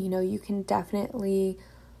 and you can definitely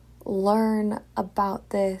learn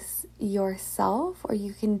about this yourself, or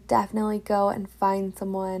you can definitely go and find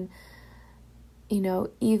someone,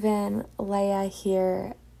 even Leia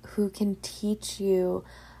here, who can teach you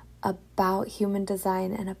about human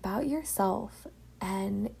design and about yourself.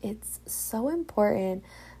 And it's so important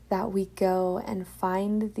that we go and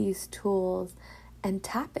find these tools and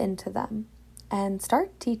tap into them and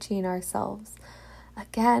start teaching ourselves.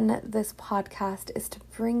 Again, this podcast is to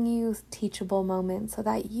bring you teachable moments so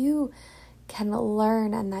that you can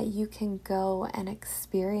learn and that you can go and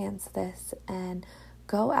experience this and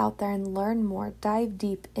go out there and learn more, dive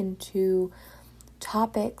deep into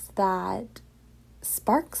topics that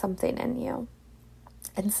spark something in you.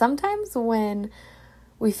 And sometimes when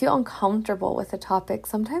we feel uncomfortable with a topic,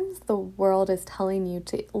 sometimes the world is telling you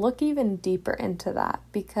to look even deeper into that,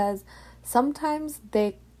 because sometimes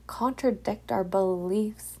they contradict our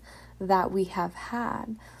beliefs that we have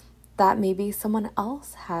had, that maybe someone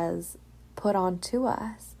else has put onto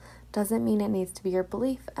us. Doesn't mean it needs to be your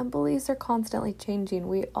belief, and beliefs are constantly changing.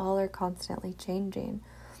 We all are constantly changing,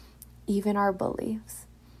 even our beliefs.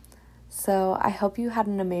 So I hope you had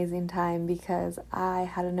an amazing time, because I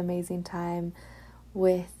had an amazing time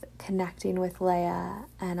with connecting with Leia,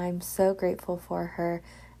 and I'm so grateful for her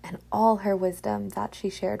and all her wisdom that she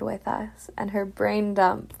shared with us and her brain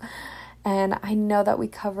dump. And I know that we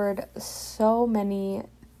covered so many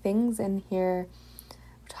things in here,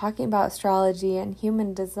 talking about astrology and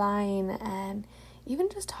human design, and even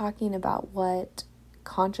just talking about what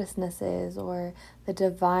consciousness is, or the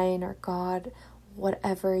divine, or God,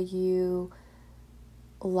 whatever you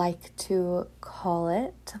like to call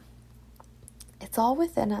it. It's all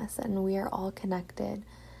within us, and we are all connected,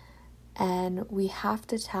 and we have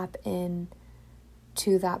to tap in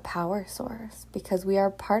to that power source, because we are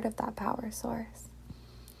part of that power source.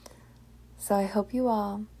 So I hope you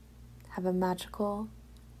all have a magical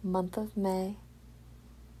month of May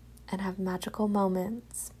and have magical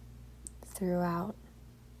moments throughout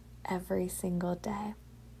every single day.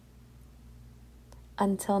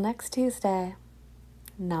 Until next Tuesday,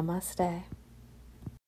 namaste.